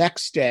until the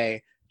next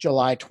day,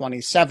 July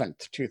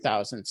 27th,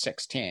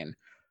 2016.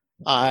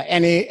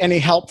 Any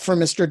help for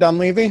Mr.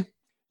 Dunleavy?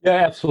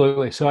 Yeah,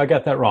 absolutely. So I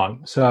got that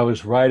wrong. So I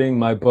was writing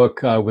my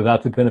book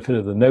without the benefit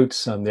of the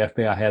notes. The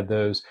FBI had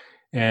those,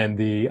 and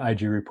the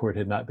IG report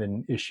had not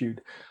been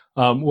issued.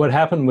 What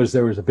happened was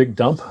there was a big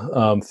dump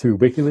through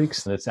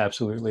WikiLeaks, and it's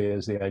absolutely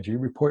as the IG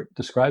report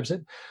describes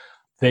it.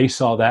 They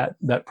saw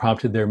that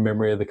prompted their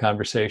memory of the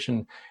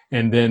conversation.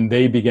 And then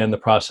they began the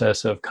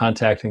process of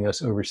contacting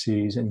us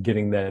overseas and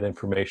getting that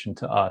information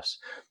to us.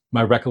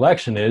 My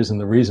recollection is, and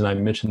the reason I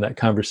mentioned that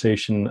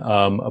conversation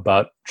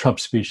about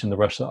Trump's speech in the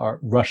Russia,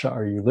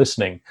 Are You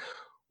Listening?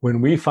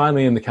 When we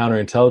finally in the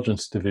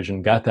counterintelligence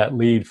division got that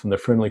lead from the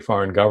friendly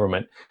foreign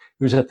government,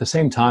 it was at the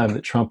same time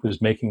that Trump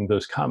was making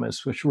those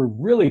comments, which were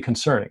really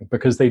concerning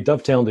because they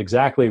dovetailed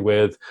exactly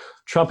with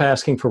Trump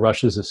asking for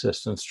Russia's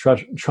assistance,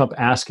 Trump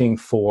asking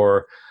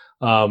for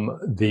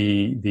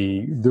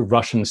the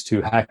Russians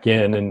to hack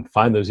in and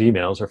find those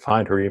emails or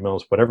find her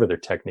emails, whatever their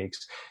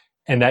techniques.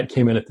 And that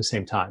came in at the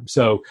same time.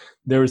 So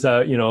there was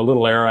a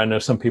little error. I know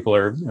some people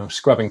are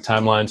scrubbing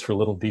timelines for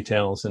little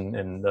details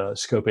and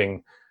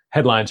scoping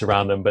headlines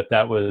around them, but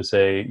that was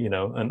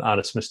an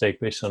honest mistake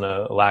based on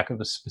a lack of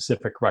a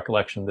specific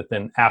recollection that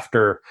then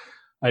after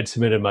I'd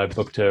submitted my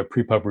book to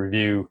pre-pub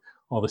review,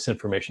 all this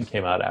information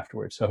came out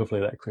afterwards. So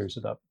hopefully that clears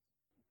it up.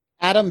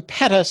 Adam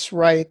Pettis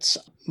writes,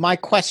 my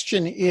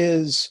question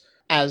is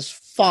as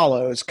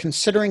follows.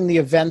 Considering the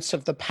events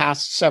of the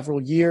past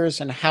several years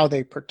and how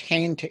they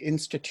pertain to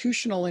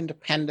institutional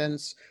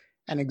independence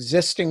and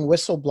existing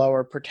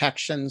whistleblower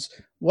protections,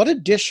 what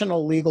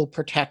additional legal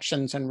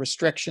protections and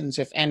restrictions,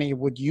 if any,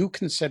 would you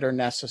consider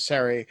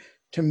necessary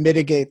to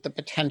mitigate the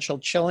potential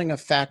chilling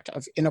effect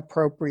of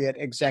inappropriate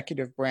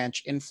executive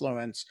branch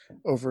influence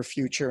over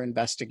future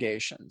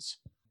investigations?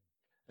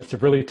 It's a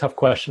really tough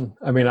question.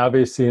 I mean,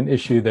 obviously an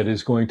issue that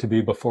is going to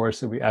be before us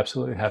that we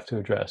absolutely have to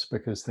address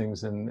because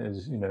things,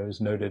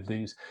 as noted,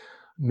 these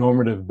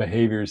normative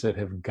behaviors that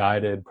have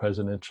guided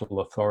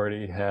presidential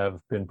authority have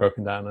been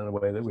broken down in a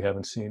way that we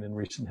haven't seen in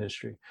recent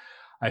history.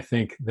 I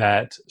think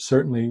that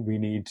certainly we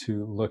need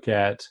to look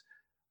at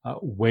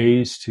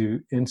ways to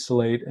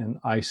insulate and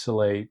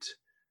isolate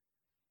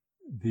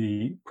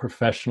the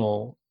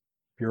professional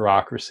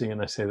bureaucracy,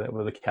 and I say that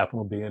with a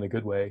capital B in a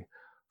good way,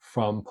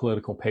 from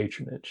political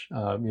patronage.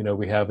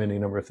 We have any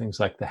number of things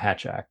like the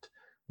Hatch Act,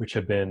 which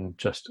have been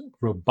just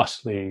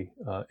robustly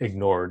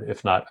ignored,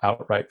 if not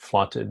outright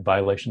flaunted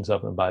violations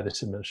of them by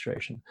this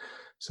administration.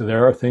 So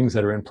there are things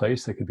that are in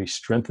place that could be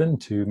strengthened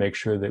to make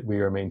sure that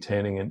we are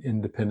maintaining an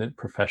independent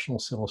professional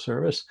civil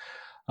service.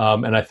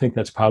 And I think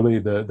that's probably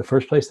the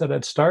first place that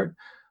I'd start.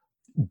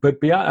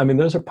 But beyond,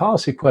 those are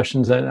policy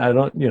questions, and I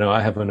don't,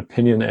 I have an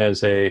opinion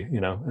as a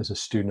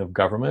student of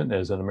government,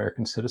 as an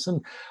American citizen.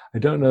 I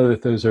don't know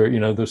that those are,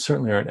 those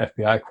certainly aren't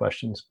FBI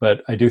questions.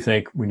 But I do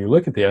think when you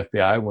look at the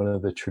FBI, one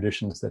of the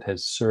traditions that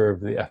has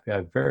served the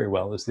FBI very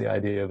well is the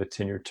idea of a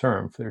tenured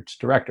term for its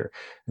director.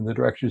 And the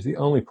director is the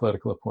only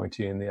political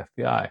appointee in the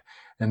FBI.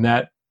 And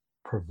that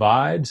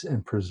provides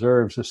and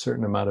preserves a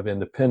certain amount of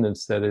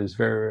independence that is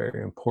very,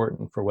 very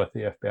important for what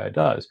the FBI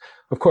does.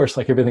 Of course,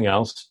 like everything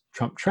else,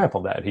 Trump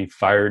trampled that. He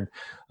fired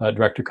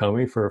Director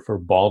Comey for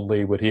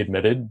baldly what he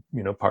admitted,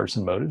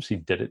 partisan motives. He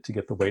did it to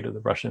get the weight of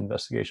the Russian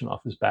investigation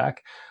off his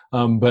back.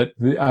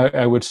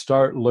 I would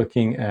start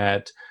looking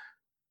at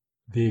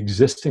the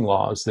existing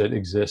laws that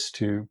exist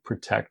to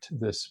protect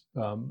this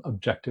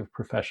objective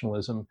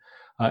professionalism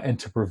and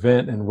to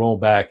prevent and roll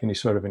back any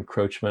sort of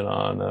encroachment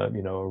on, a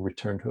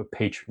return to a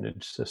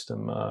patronage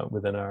system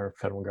within our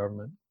federal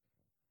government.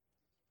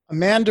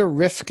 Amanda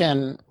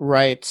Rifkin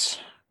writes,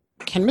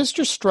 can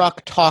Mr.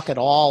 Strzok talk at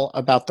all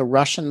about the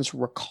Russians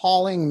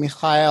recalling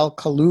Mikhail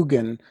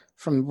Kalugin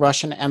from the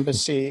Russian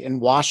embassy in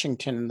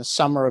Washington in the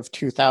summer of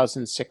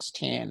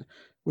 2016,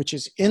 which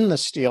is in the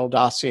Steele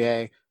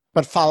dossier,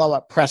 but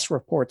follow-up press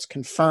reports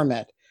confirm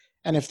it?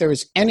 And if there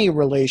is any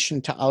relation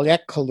to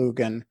Oleg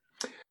Kalugin.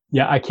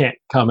 Yeah, I can't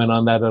comment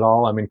on that at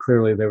all. I mean,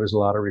 clearly there was a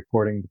lot of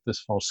reporting that this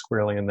falls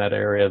squarely in that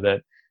area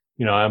that,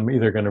 I'm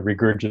either going to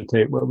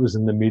regurgitate what was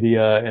in the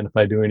media, and if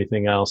I do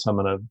anything else, I'm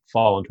going to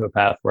fall into a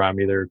path where I'm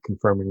either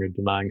confirming or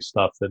denying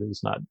stuff that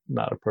is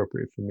not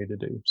appropriate for me to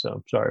do.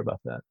 So sorry about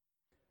that.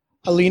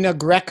 Alina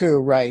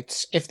Grecu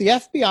writes, if the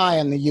FBI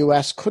and the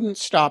US couldn't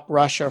stop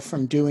Russia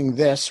from doing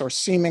this or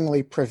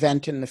seemingly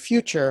prevent in the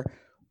future,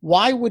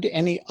 why would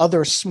any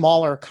other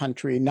smaller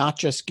country not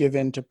just give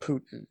in to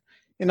Putin?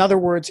 In other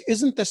words,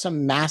 isn't this a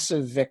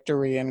massive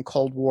victory in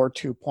Cold War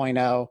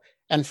 2.0?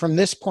 And from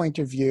this point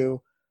of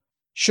view,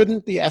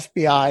 shouldn't the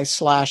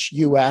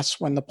FBI/US,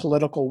 when the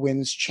political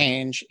winds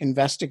change,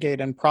 investigate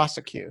and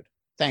prosecute?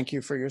 Thank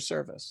you for your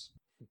service.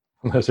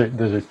 Those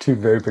are two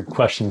very big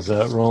questions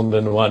rolled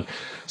into one.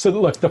 So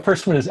look, the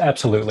first one is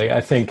absolutely. I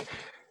think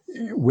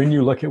when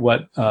you look at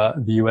what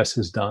the U.S.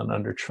 has done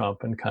under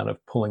Trump and kind of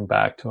pulling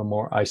back to a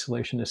more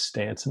isolationist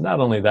stance, and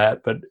not only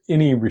that, but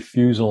any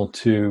refusal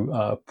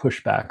to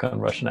push back on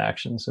Russian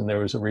actions. And there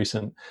was a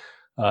recent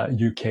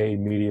UK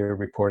media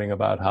reporting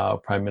about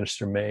how Prime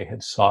Minister May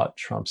had sought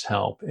Trump's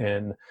help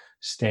in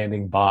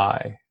standing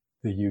by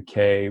the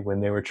UK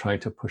when they were trying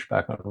to push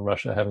back on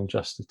Russia, having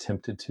just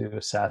attempted to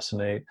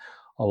assassinate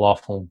a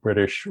lawful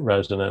British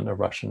resident, a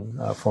Russian,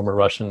 former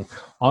Russian,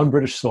 on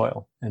British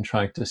soil, and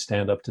trying to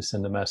stand up to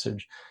send a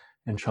message.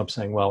 And Trump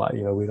saying, well,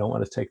 we don't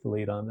want to take the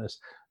lead on this.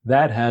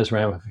 That has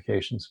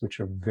ramifications which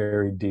are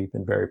very deep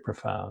and very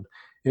profound.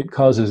 It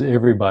causes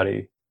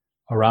everybody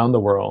around the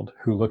world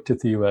who looked at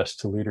the U.S.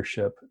 to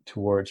leadership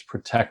towards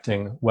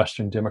protecting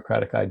Western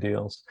democratic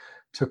ideals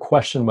to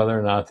question whether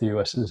or not the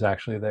U.S. is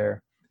actually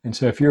there. And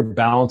so if you're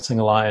balancing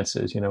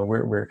alliances,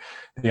 we're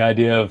the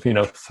idea of,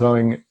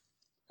 throwing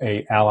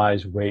a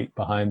ally's weight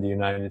behind the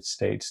United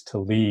States to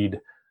lead,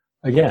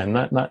 again,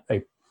 not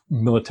a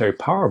military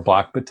power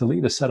block, but to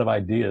lead a set of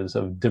ideas,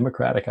 of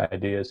democratic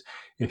ideas.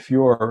 If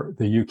you're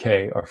the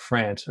UK or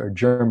France or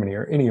Germany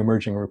or any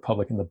emerging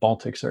republic in the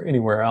Baltics or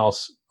anywhere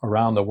else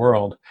around the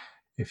world,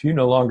 if you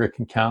no longer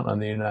can count on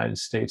the United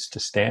States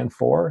to stand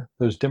for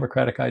those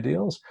democratic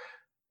ideals,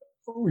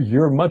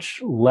 you're much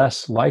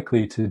less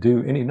likely to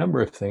do any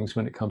number of things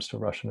when it comes to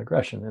Russian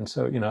aggression. And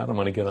so, I don't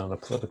want to get on a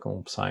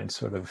political science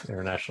sort of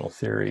international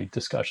theory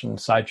discussion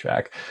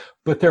sidetrack,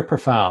 but they're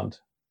profound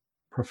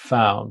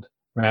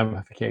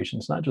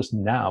ramifications, not just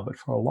now, but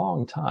for a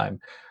long time,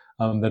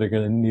 that are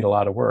going to need a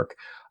lot of work.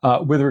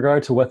 With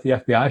regard to what the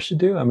FBI should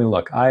do, I mean,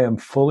 look, I am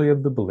fully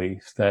of the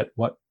belief that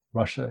what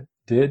Russia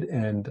did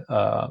and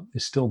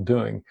is still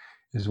doing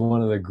is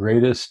one of the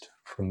greatest,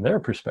 from their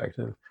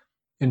perspective,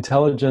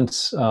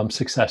 intelligence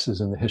successes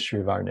in the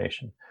history of our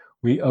nation.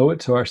 We owe it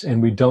to our,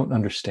 and we don't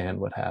understand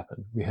what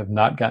happened. We have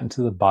not gotten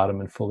to the bottom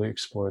and fully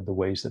explored the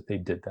ways that they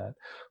did that.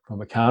 From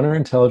a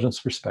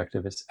counterintelligence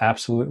perspective, it's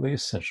absolutely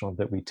essential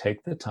that we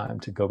take the time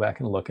to go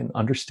back and look and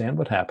understand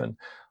what happened,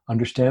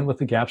 understand what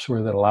the gaps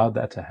were that allowed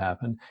that to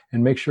happen,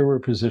 and make sure we're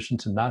positioned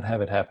to not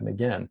have it happen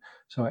again.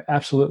 So I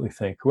absolutely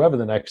think whoever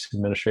the next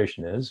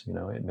administration is,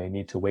 it may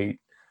need to wait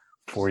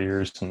 4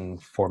 years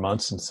and 4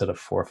 months instead of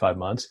 4 or 5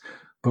 months,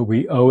 but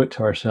we owe it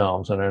to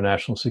ourselves and our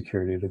national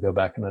security to go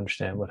back and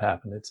understand what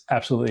happened. It's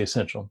absolutely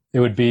essential. It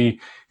would be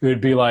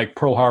like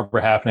Pearl Harbor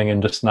happening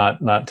and just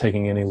not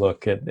taking any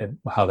look at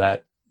how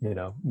that,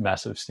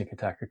 massive sneak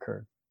attack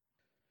occurred.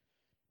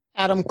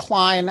 Adam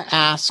Klein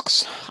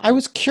asks, I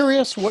was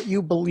curious what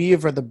you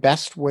believe are the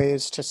best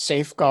ways to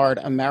safeguard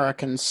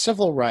American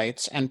civil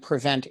rights and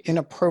prevent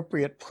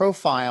inappropriate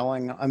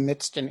profiling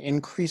amidst an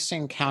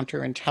increasing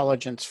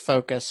counterintelligence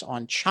focus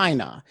on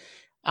China.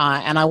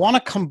 And I want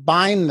to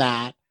combine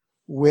that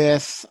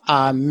with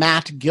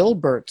Matt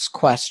Gilbert's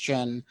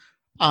question,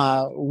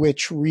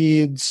 which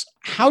reads,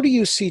 how do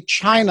you see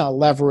China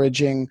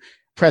leveraging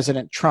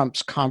President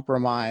Trump's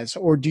compromise,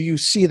 or do you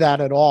see that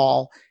at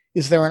all?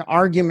 Is there an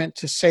argument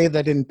to say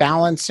that in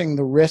balancing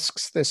the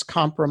risks, this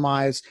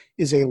compromise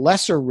is a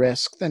lesser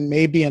risk than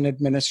maybe an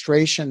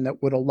administration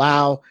that would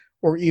allow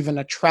or even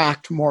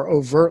attract more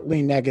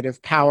overtly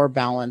negative power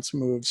balance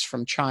moves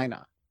from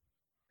China?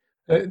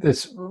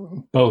 It's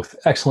both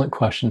excellent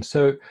questions.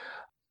 So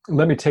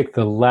let me take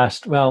the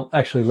last, well,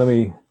 actually, let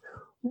me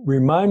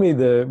Remind me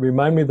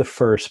the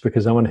first,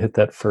 because I want to hit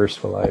that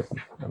first while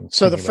I'm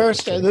So the thinking about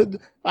first, this.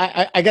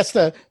 I guess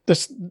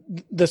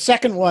the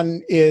second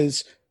one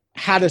is,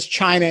 how does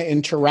China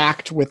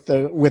interact with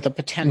a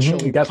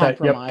potentially Got that. Yep,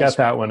 got compromised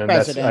that one. And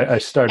that's president? I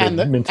started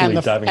mentally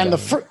diving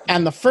down.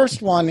 And the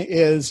first one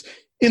is,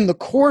 in the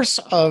course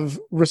of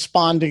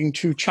responding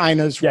to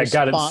China's Yeah,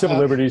 got it. response, Civil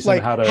liberties and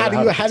like how to do you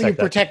protect that.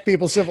 protect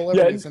people's civil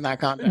Yeah, liberties in that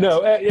context?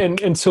 no,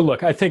 and so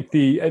look, I think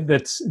they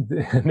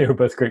were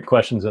both great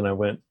questions, and I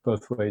went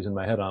both ways in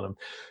my head on them.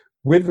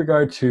 With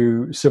regard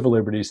to civil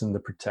liberties and the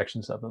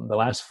protections of them, the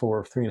last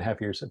 3.5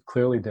 years have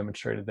clearly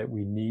demonstrated that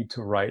we need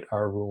to write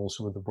our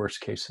rules with the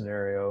worst case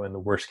scenario and the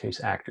worst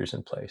case actors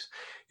in place.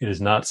 It is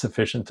not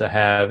sufficient to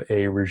have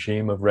a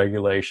regime of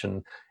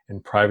regulation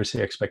and privacy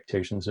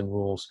expectations and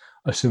rules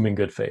assuming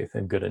good faith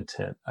and good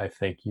intent. I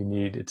think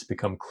it's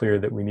become clear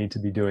that we need to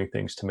be doing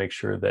things to make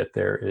sure that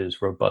there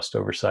is robust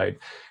oversight.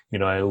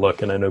 I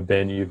look, and I know,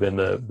 Ben, you've been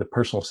the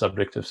personal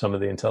subject of some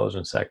of the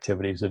intelligence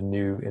activities of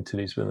new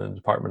entities within the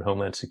Department of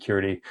Homeland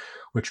Security,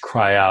 which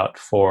cry out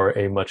for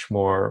a much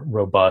more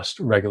robust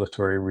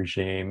regulatory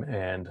regime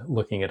and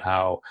looking at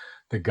how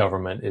the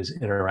government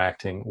is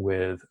interacting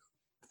with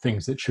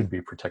things that should be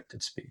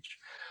protected speech.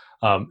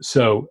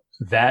 So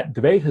that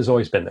debate has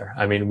always been there.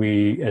 I mean,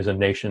 we as a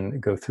nation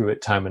go through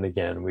it time and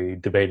again. We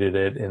debated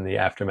it in the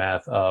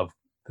aftermath of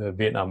the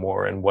Vietnam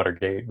War and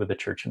Watergate with the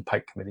Church and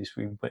Pike committees.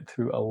 We went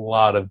through a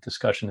lot of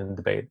discussion and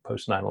debate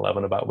post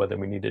 9/11 about whether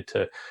we needed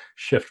to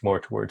shift more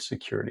towards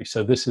security.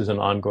 So this is an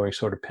ongoing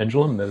sort of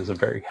pendulum that is a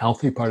very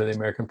healthy part of the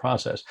American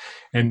process.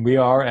 And we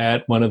are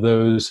at one of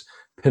those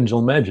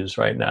pendulum edges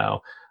right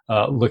now.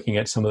 Looking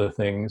at some of the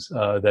things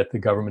that the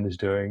government is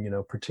doing,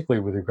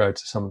 particularly with regard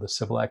to some of the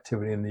civil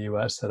activity in the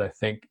U.S., that I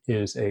think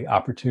is a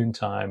opportune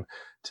time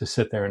to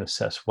sit there and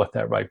assess what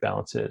that right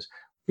balance is.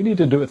 We need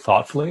to do it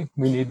thoughtfully.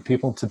 We need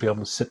people to be able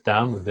to sit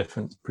down with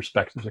different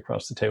perspectives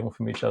across the table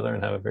from each other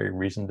and have a very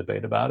reasoned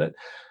debate about it.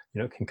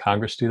 Can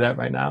Congress do that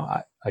right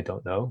now? I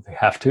don't know. They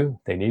have to.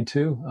 They need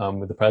to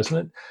with the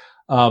president.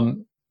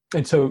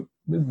 And so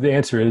the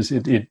answer is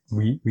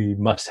we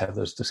must have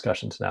those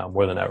discussions now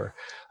more than ever.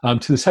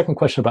 To the second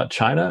question about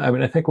China, I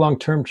mean, I think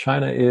long-term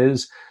China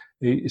is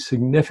a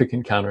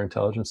significant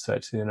counterintelligence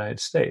threat to the United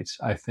States.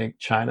 I think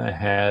China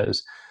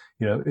has,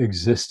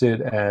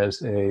 existed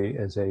as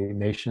a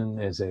nation,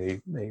 as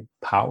a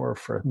power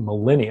for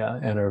millennia,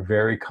 and are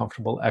very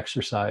comfortable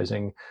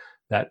exercising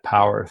that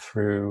power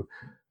through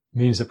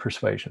means of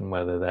persuasion,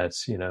 whether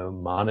that's,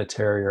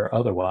 monetary or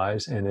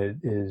otherwise. And it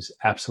is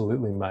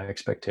absolutely my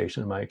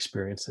expectation, my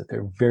experience, that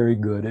they're very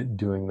good at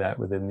doing that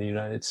within the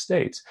United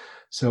States.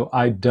 So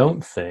I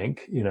don't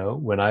think,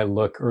 when I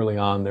look early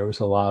on, there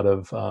was a lot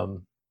of,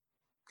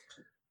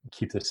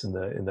 keep this in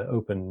the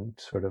open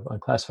sort of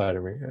unclassified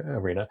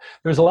arena.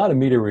 There was a lot of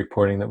media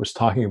reporting that was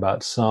talking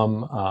about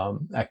some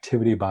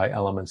activity by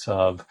elements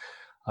of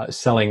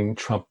selling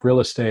Trump real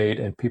estate,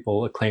 and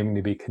people claiming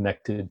to be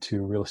connected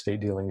to real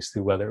estate dealings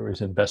through whether it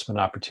was investment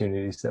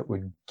opportunities that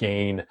would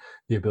gain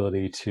the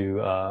ability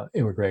to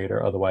immigrate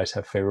or otherwise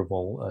have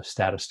favorable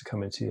status to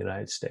come into the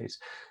United States.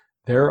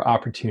 There are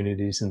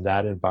opportunities in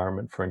that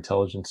environment for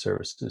intelligence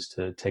services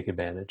to take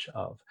advantage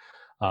of.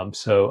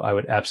 So I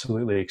would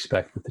absolutely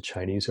expect that the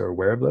Chinese are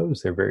aware of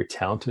those. They're very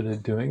talented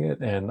at doing it,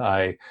 and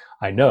I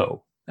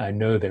know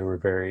they were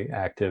very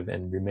active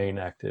and remain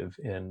active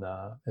in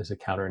as a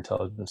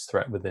counterintelligence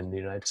threat within the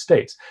United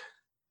States.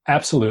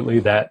 Absolutely,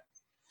 that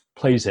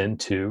plays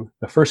into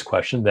the first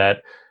question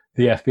that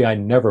the FBI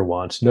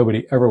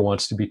nobody ever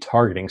wants to be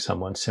targeting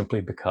someone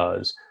simply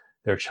because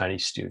they're a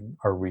Chinese student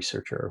or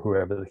researcher or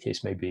whoever the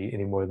case may be,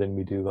 any more than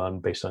we do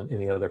based on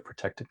any other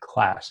protected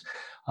class.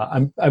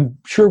 I'm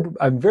sure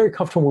I'm very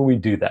comfortable when we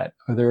do that.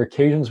 Are there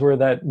occasions where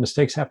that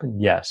mistakes happen?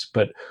 Yes,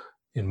 but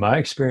in my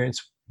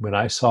experience, when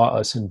I saw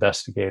us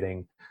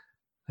investigating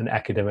an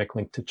academic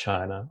link to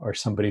China or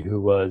somebody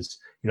who was,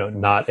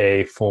 not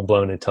a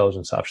full-blown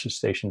intelligence officer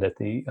stationed at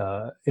the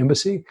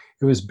embassy,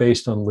 it was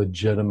based on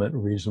legitimate,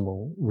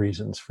 reasonable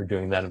reasons for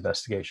doing that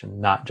investigation,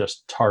 not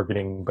just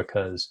targeting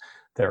because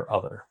they're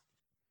other.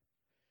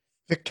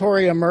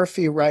 Victoria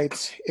Murphy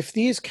writes, if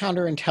these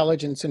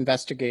counterintelligence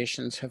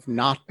investigations have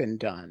not been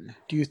done,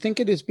 do you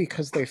think it is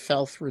because they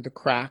fell through the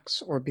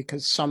cracks or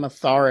because some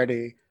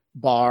authority,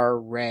 Barr,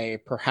 Wray,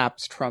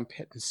 perhaps Trump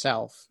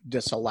himself,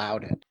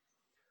 disallowed it?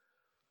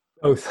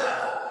 Both.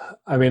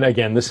 I mean,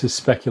 again, this is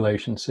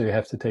speculation, so you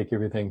have to take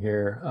everything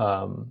here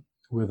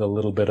with a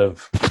little bit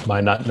of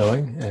my not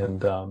knowing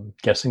and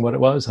guessing what it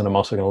was. And I'm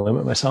also going to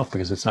limit myself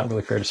because it's not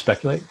really fair to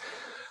speculate.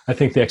 I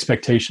think the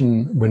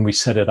expectation when we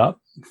set it up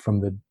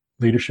from the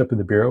leadership of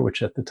the Bureau,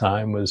 which at the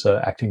time was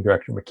Acting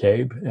Director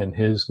McCabe and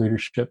his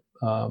leadership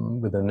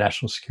with the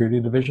National Security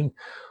Division,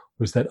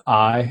 was that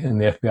I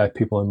and the FBI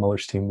people in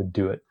Mueller's team would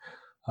do it.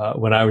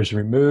 When I was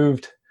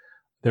removed,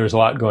 there was a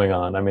lot going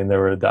on. I mean,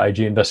 the IG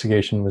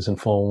investigation was in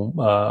full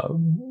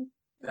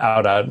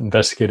out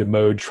investigative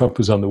mode. Trump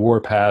was on the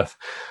warpath.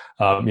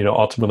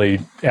 Ultimately,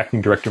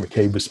 acting director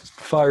McCabe was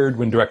fired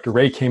when Director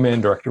Wray came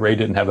in. Director Wray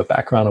didn't have a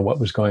background on what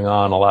was going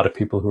on. A lot of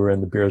people who were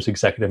in the Bureau's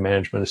executive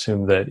management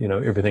assumed that,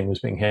 everything was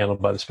being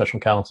handled by the special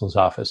counsel's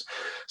office.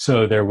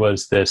 So there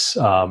was this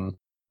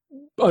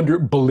under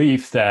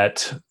belief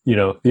that,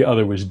 the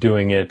other was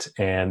doing it,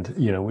 and,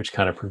 which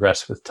kind of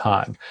progressed with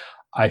time.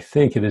 I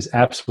think it is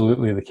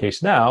absolutely the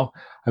case now.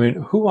 I mean,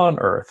 who on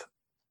earth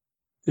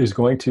is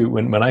going to,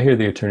 when I hear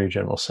the Attorney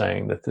General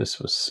saying that this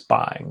was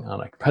spying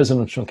on a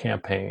presidential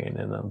campaign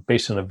and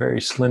based on a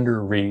very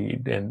slender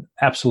read and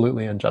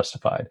absolutely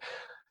unjustified,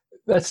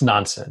 that's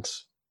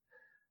nonsense.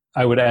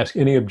 I would ask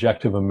any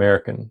objective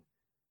American,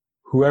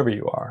 whoever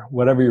you are,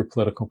 whatever your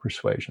political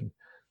persuasion,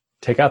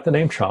 take out the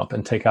name Trump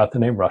and take out the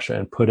name Russia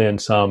and put in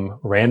some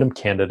random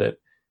candidate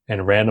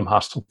and random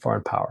hostile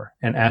foreign power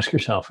and ask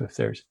yourself if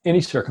there's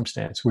any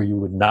circumstance where you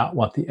would not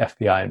want the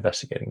FBI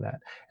investigating that.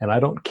 And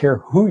I don't care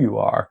who you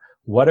are,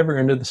 whatever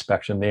end of the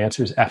spectrum, the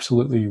answer is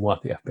absolutely you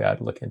want the FBI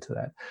to look into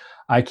that.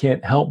 I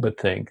can't help but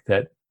think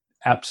that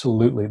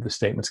absolutely the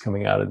statements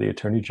coming out of the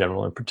Attorney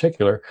General in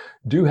particular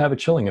do have a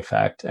chilling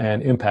effect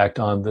and impact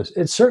on this.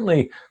 It's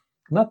certainly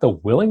not the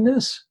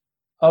willingness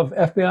of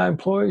FBI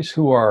employees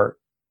who are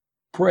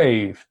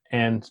brave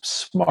and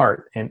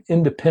smart and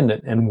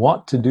independent and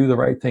want to do the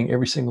right thing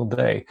every single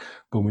day.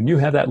 But when you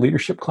have that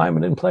leadership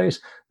climate in place,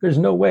 there's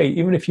no way,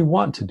 even if you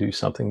want to do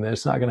something, that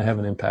it's not going to have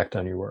an impact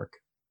on your work.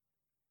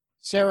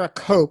 Sarah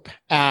Cope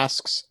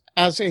asks,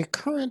 as a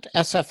current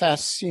SFS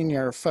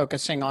senior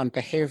focusing on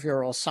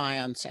behavioral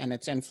science and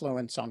its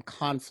influence on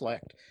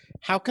conflict,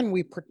 how can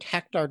we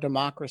protect our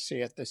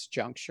democracy at this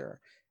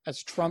juncture?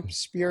 As Trump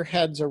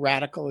spearheads a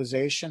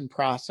radicalization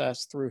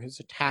process through his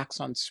attacks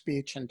on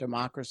speech and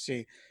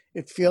democracy,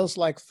 it feels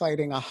like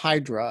fighting a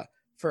hydra.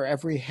 For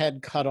every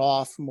head cut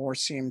off, more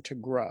seem to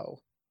grow.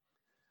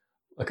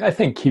 Look, I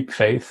think keep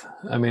faith.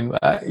 I mean,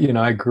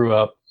 I grew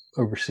up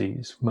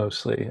overseas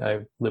mostly. I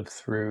lived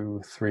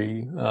through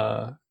three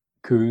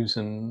coups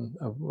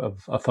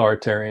of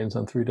authoritarians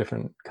on three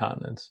different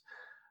continents.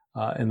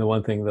 And the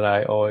one thing that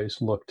I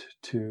always looked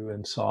to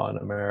and saw in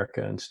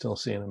America and still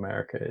see in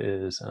America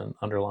is an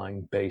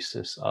underlying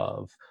basis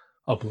of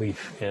a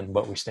belief in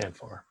what we stand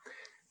for.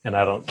 And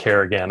I don't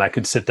care, again, I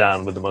could sit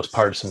down with the most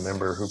partisan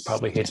member who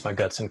probably hates my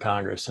guts in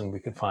Congress, and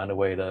we could find a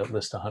way to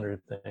list 100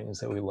 things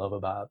that we love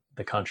about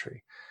the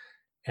country.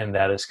 And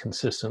that is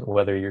consistent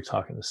whether you're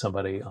talking to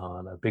somebody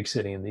on a big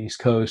city in the East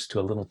Coast to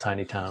a little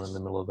tiny town in the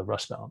middle of the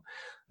Rust Belt.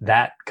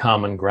 That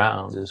common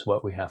ground is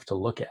what we have to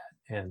look at.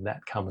 And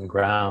that common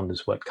ground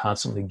is what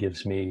constantly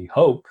gives me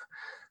hope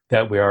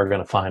that we are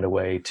going to find a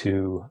way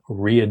to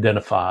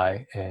re-identify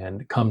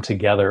and come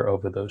together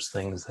over those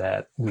things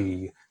that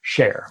we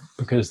share,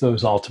 because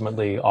those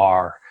ultimately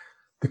are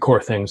the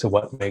core things of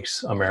what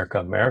makes America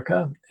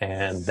America.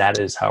 And that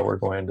is how we're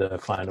going to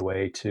find a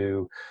way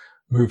to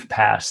move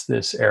past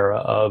this era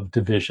of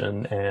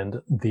division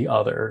and the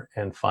other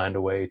and find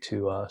a way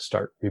to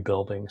start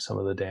rebuilding some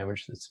of the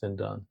damage that's been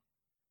done.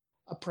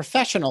 A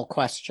professional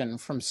question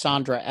from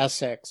Sandra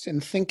Essex. In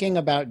thinking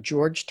about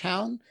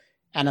Georgetown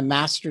and a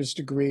master's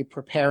degree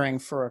preparing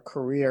for a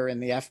career in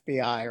the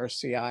FBI or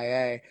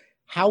CIA,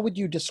 how would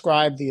you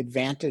describe the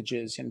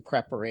advantages in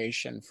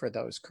preparation for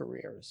those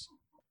careers?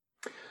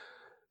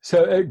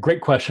 So,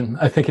 great question.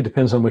 I think it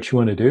depends on what you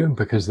want to do,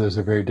 because those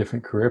are very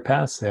different career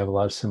paths. They have a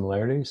lot of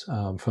similarities.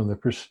 From the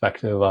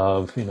perspective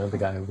of, the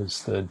guy who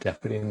was the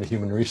deputy in the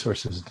Human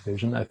Resources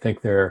Division, I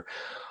think there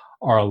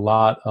are a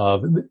lot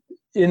of,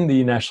 in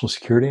the national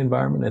security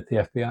environment at the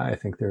FBI, I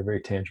think there are very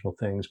tangible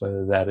things,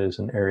 whether that is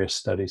an area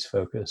studies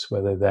focus,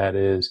 whether that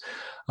is,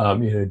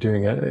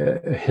 doing a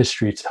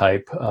history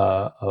type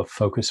of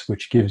focus,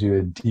 which gives you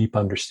a deep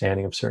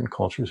understanding of certain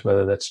cultures,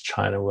 whether that's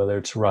China, whether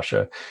it's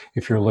Russia.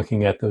 If you're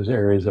looking at those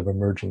areas of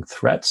emerging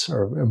threats,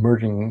 or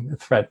emerging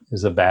threat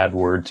is a bad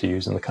word to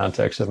use in the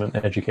context of an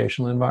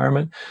educational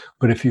environment.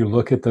 But if you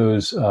look at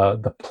those,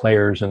 the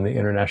players in the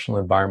international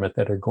environment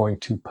that are going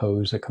to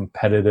pose a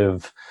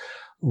competitive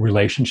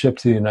relationship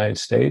to the United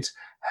States,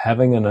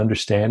 having an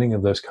understanding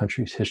of those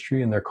countries'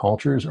 history and their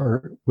cultures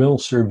will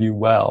serve you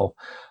well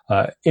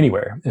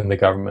anywhere in the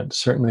government.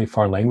 Certainly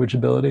foreign language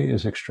ability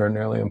is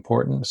extraordinarily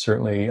important.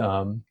 Certainly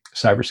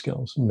cyber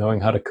skills, knowing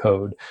how to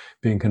code,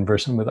 being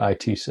conversant with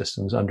IT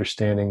systems,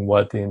 understanding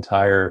what the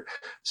entire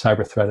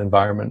cyber threat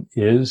environment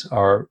is,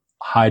 are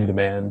high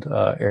demand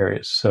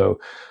areas. So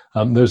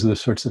those are the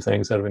sorts of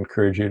things that I would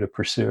encourage you to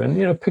pursue.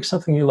 And, pick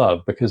something you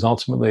love, because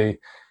ultimately,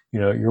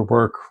 your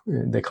work,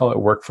 they call it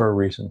work for a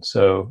reason.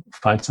 So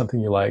find something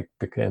you like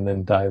and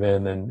then dive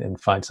in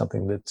and find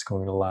something that's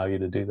going to allow you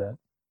to do that.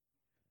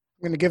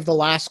 I'm going to give the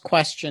last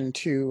question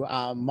to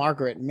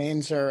Margaret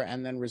Mainzer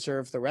and then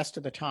reserve the rest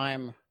of the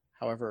time,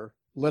 however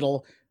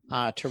little,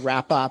 to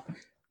wrap up.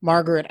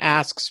 Margaret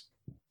asks,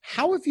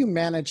 how have you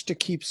managed to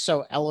keep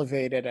so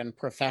elevated and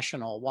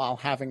professional while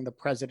having the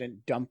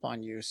president dump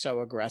on you so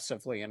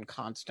aggressively and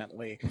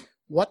constantly?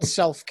 What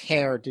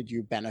self-care did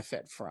you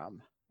benefit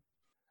from?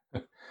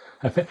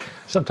 I think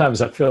sometimes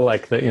I feel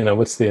like that,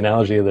 what's the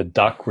analogy of the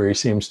duck where he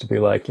seems to be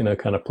like,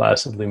 kind of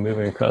placidly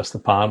moving across the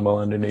pond while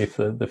underneath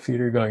the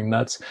feet are going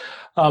nuts.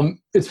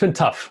 It's been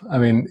tough. I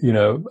mean,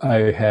 I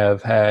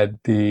have had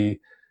the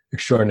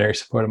extraordinary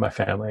support of my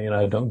family, and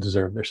I don't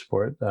deserve their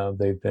support.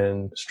 They've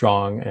been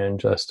strong and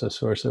just a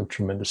source of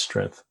tremendous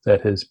strength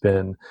that has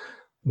been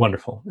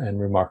wonderful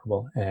and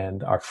remarkable.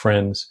 And our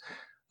friends,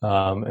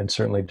 and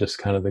certainly just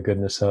kind of the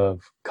goodness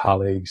of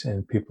colleagues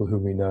and people who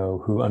we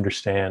know who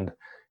understand,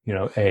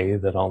 A,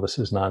 that all this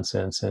is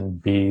nonsense, and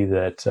B,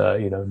 that,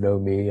 know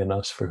me and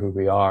us for who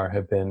we are,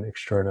 have been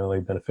extraordinarily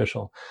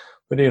beneficial.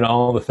 But,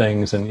 all the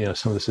things, and,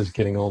 some of this is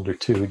getting older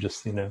too,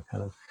 just, kind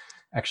of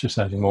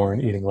exercising more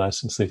and eating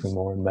less and sleeping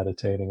more and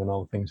meditating and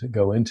all the things that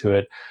go into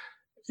it.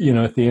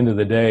 At the end of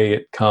the day,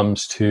 it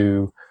comes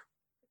to,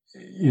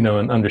 an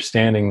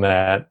understanding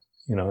that,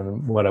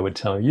 and what I would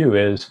tell you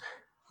is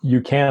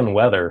you can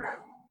weather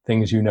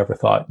things you never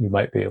thought you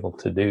might be able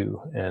to do.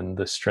 And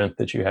the strength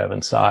that you have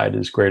inside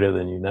is greater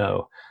than you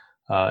know.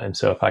 And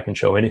so if I can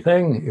show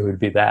anything, it would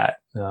be that,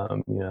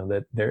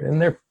 that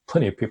there are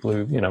plenty of people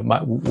who,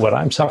 what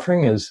I'm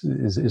suffering is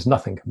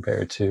nothing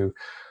compared to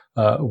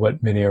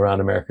what many around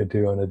America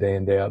do on a day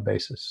in, day out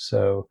basis.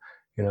 So,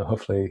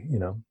 hopefully,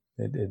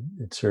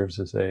 it serves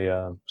as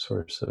a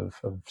source of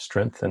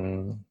strength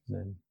and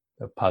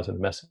a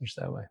positive message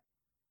that way.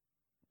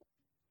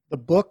 The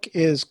book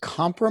is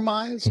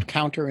Compromised: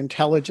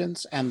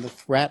 Counterintelligence and the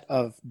Threat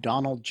of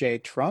Donald J.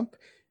 Trump.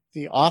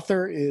 The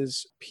author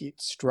is Pete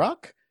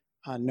Strzok,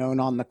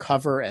 known on the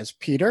cover as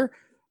Peter.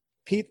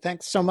 Pete,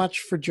 thanks so much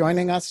for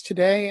joining us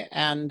today,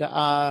 and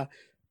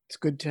it's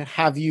good to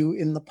have you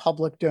in the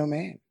public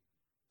domain.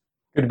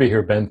 Good to be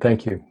here, Ben.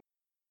 Thank you.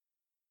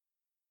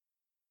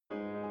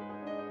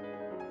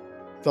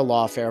 The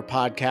Lawfare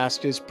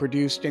podcast is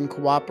produced in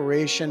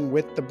cooperation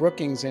with the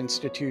Brookings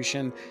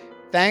Institution.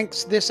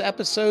 Thanks this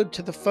episode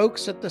to the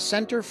folks at the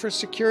Center for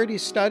Security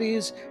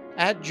Studies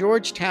at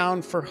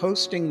Georgetown for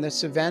hosting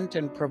this event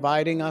and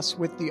providing us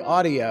with the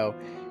audio.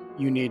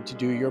 You need to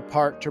do your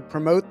part to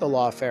promote the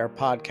Lawfare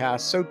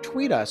podcast, so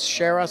tweet us,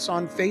 share us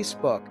on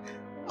Facebook,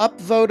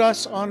 upvote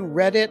us on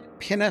Reddit,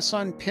 pin us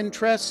on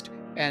Pinterest,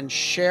 and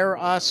share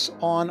us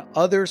on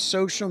other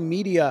social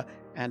media.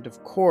 And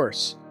of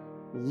course,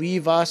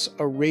 leave us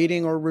a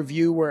rating or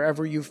review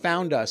wherever you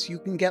found us. You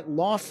can get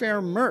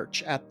Lawfare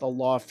merch at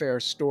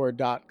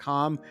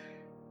thelawfarestore.com.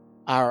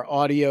 Our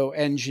audio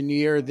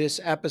engineer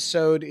this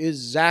episode is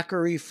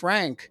Zachary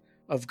Frank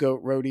of Goat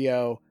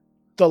Rodeo.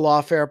 The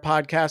Lawfare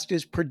podcast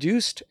is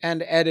produced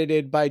and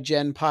edited by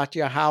Jen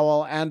Patja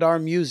Howell, and our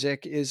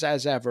music is,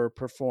 as ever,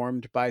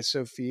 performed by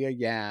Sophia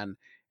Yan.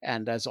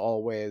 And as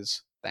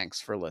always,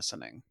 thanks for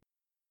listening.